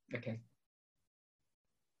you. Okay.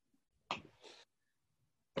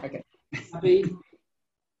 Happy?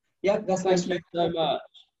 Yeah, that's Thank you so much.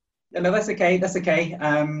 No, that's okay. That's okay.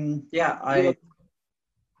 Yeah, I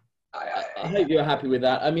hope you're happy with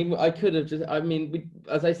that. I mean, I could have just. I mean,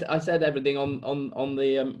 as I said everything on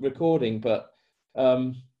the recording, but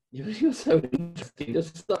you're so interesting.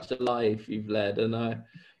 Just such a life you've led, and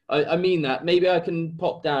I mean that. Maybe I can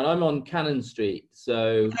pop down. I'm on Cannon Street,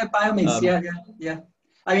 so by all means, yeah.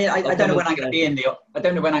 I mean, I don't know when I'm going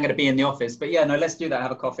to be in the office, but yeah, no, let's do that.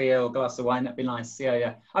 Have a coffee or a glass of wine. That'd be nice.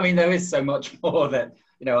 Yeah. I mean, there is so much more that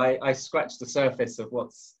I scratched the surface of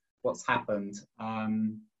what's happened.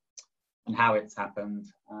 And how it's happened,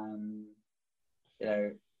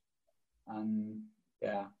 there's.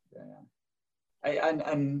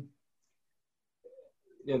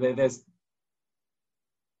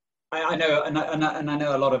 I know, and I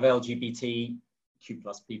know a lot of LGBTQ+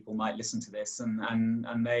 people might listen to this,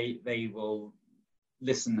 and they will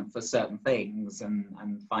listen for certain things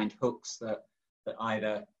and find hooks that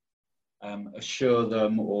either assure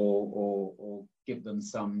them or give them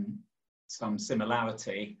some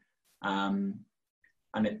similarity. And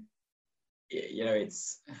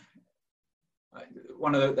it's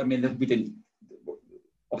one of the. I mean, we didn't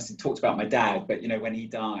obviously talked about my dad, but when he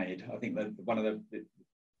died, I think that one of the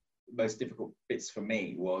most difficult bits for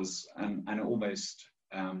me was, and almost,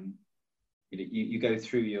 you go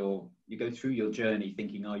through your journey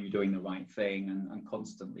thinking, are you doing the right thing, and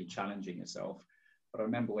constantly challenging yourself. But I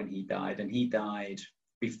remember when he died, and he died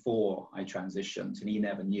before I transitioned, and he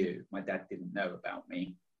never knew. My dad didn't know about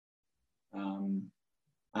me.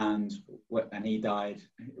 And he died.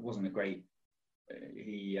 It wasn't a great.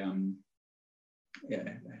 He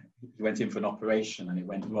went in for an operation and it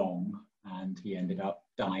went wrong, and he ended up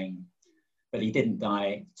dying but he didn't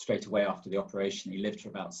die straight away after the operation. He lived for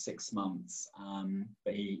about 6 months,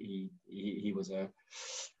 but he was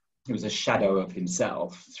a shadow of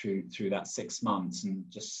himself through that 6 months, and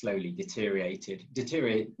just slowly deteriorated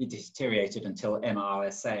until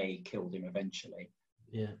MRSA killed him eventually.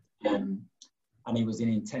 Yeah. And he was in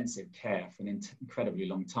intensive care for an incredibly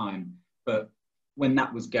long time. But when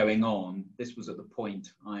that was going on, this was at the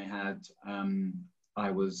point I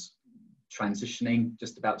was transitioning,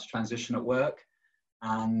 just about to transition at work,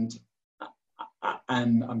 and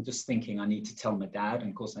I'm just thinking I need to tell my dad. And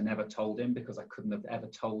of course I never told him, because I couldn't have ever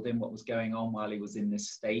told him what was going on while he was in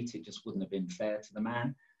this state. It just wouldn't have been fair to the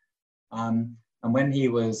man. And when we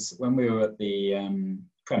were at the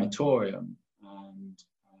crematorium,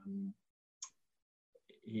 and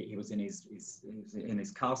he was in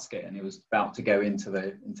his casket, and he was about to go into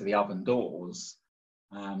the oven doors,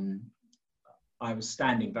 I was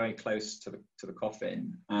standing very close to the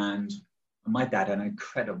coffin, and my dad had an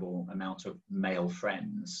incredible amount of male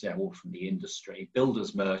friends, all from the industry,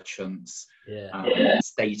 builders, merchants,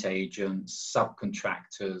 estate agents,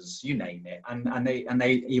 subcontractors, you name it. And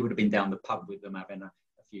he would have been down the pub with them having a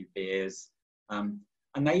few beers. And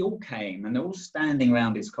they all came, and they're all standing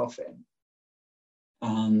around his coffin.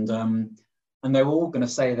 And they were all going to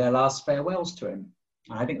say their last farewells to him.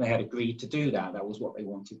 And I think they had agreed to do that. That was what they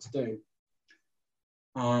wanted to do.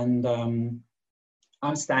 And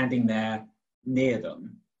I'm standing there near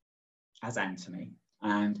them as Anthony,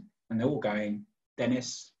 and they're all going,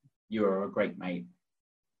 "Dennis, you are a great mate.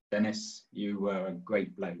 Dennis, you were a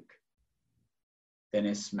great bloke.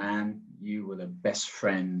 Dennis, man, you were the best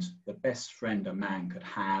friend a man could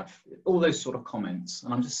have." All those sort of comments.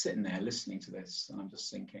 And I'm just sitting there listening to this, and I'm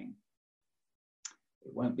just thinking,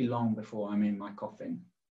 it won't be long before I'm in my coffin.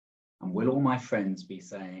 And will all my friends be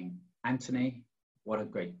saying, "Anthony, what a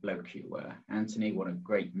great bloke you were. Anthony, what a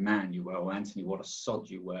great man you were. Or Anthony, what a sod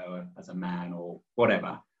you were as a man," or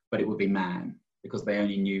whatever. But it would be man, because they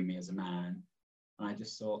only knew me as a man. And I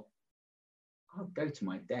just thought, I'll go to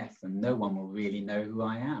my death and no one will really know who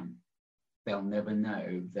I am. They'll never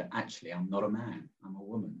know that actually I'm not a man, I'm a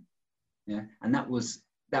woman. Yeah. And that was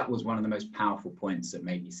one of the most powerful points that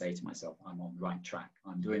made me say to myself, I'm on the right track.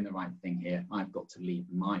 I'm doing the right thing here. I've got to lead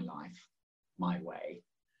my life my way.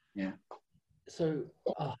 Yeah. So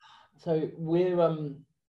we're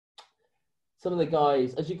some of the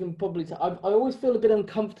guys, as you can probably tell, I always feel a bit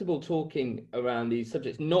uncomfortable talking around these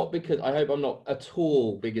subjects, not because I hope I'm not at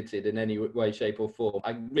all bigoted in any way, shape or form.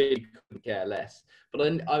 I really couldn't care less, but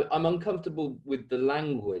I'm uncomfortable with the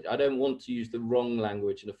language. I don't want to use the wrong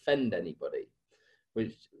language and offend anybody,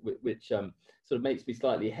 which sort of makes me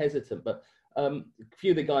slightly hesitant. But a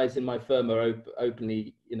few of the guys in my firm are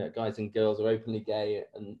openly, guys and girls are openly gay,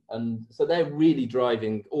 and so they're really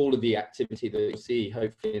driving all of the activity that you'll see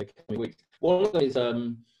hopefully in the coming weeks. One of them is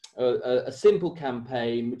a simple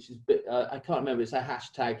campaign, which is I can't remember. It's a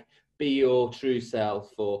hashtag "Be Your True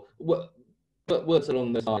Self" or but words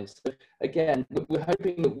along those lines. So again, we're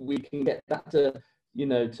hoping that we can get that to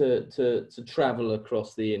travel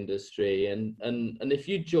across the industry, and if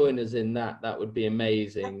you join us in that would be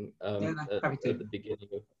amazing. At the beginning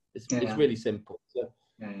of it's really simple. So,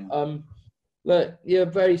 look, you're a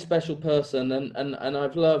very special person, and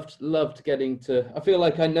I've loved getting to. I feel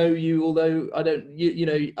like I know you, although I don't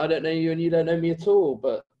I don't know you, and you don't know me at all.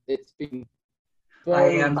 But it's been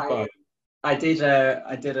very inspiring. I did a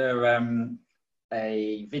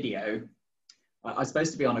video. I was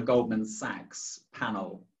supposed to be on a Goldman Sachs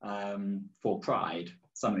panel for Pride,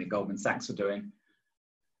 something Goldman Sachs are doing,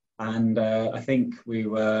 and I think we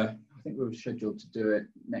were scheduled to do it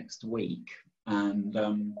next week, and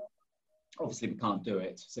obviously we can't do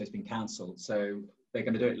it, so it's been cancelled. So they're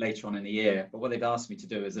going to do it later on in the year. But what they've asked me to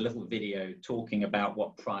do is a little video talking about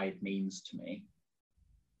what Pride means to me,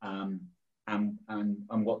 and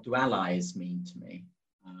what do allies mean to me.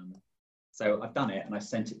 So I've done it and I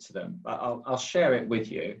sent it to them. But I'll share it with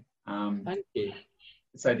you. Thank you.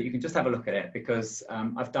 So that you can just have a look at it, because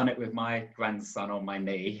I've done it with my grandson on my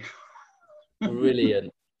knee.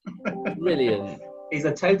 Brilliant. Brilliant. He's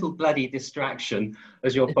a total bloody distraction,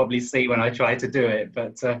 as you'll probably see when I try to do it.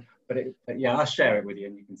 But yeah, I'll share it with you,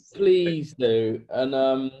 and you can see. Please do.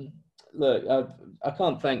 And look, I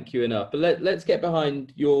can't thank you enough. But let's get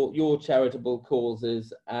behind your charitable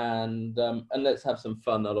causes, and let's have some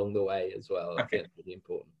fun along the way as well. I think it's really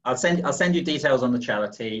important. I'll send you details on the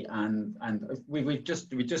charity, and we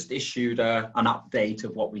just issued an update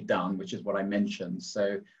of what we've done, which is what I mentioned.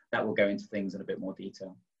 So that will go into things in a bit more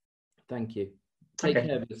detail. Thank you. Take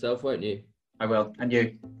care of yourself, won't you? I will, and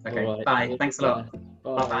you. Okay, right. Bye. Thanks a lot.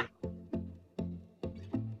 Bye. Bye.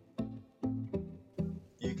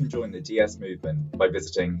 can join the DS movement by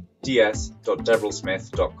visiting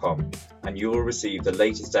ds.deverellsmith.com, and you will receive the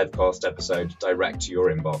latest Devcast episode direct to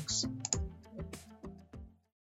your inbox.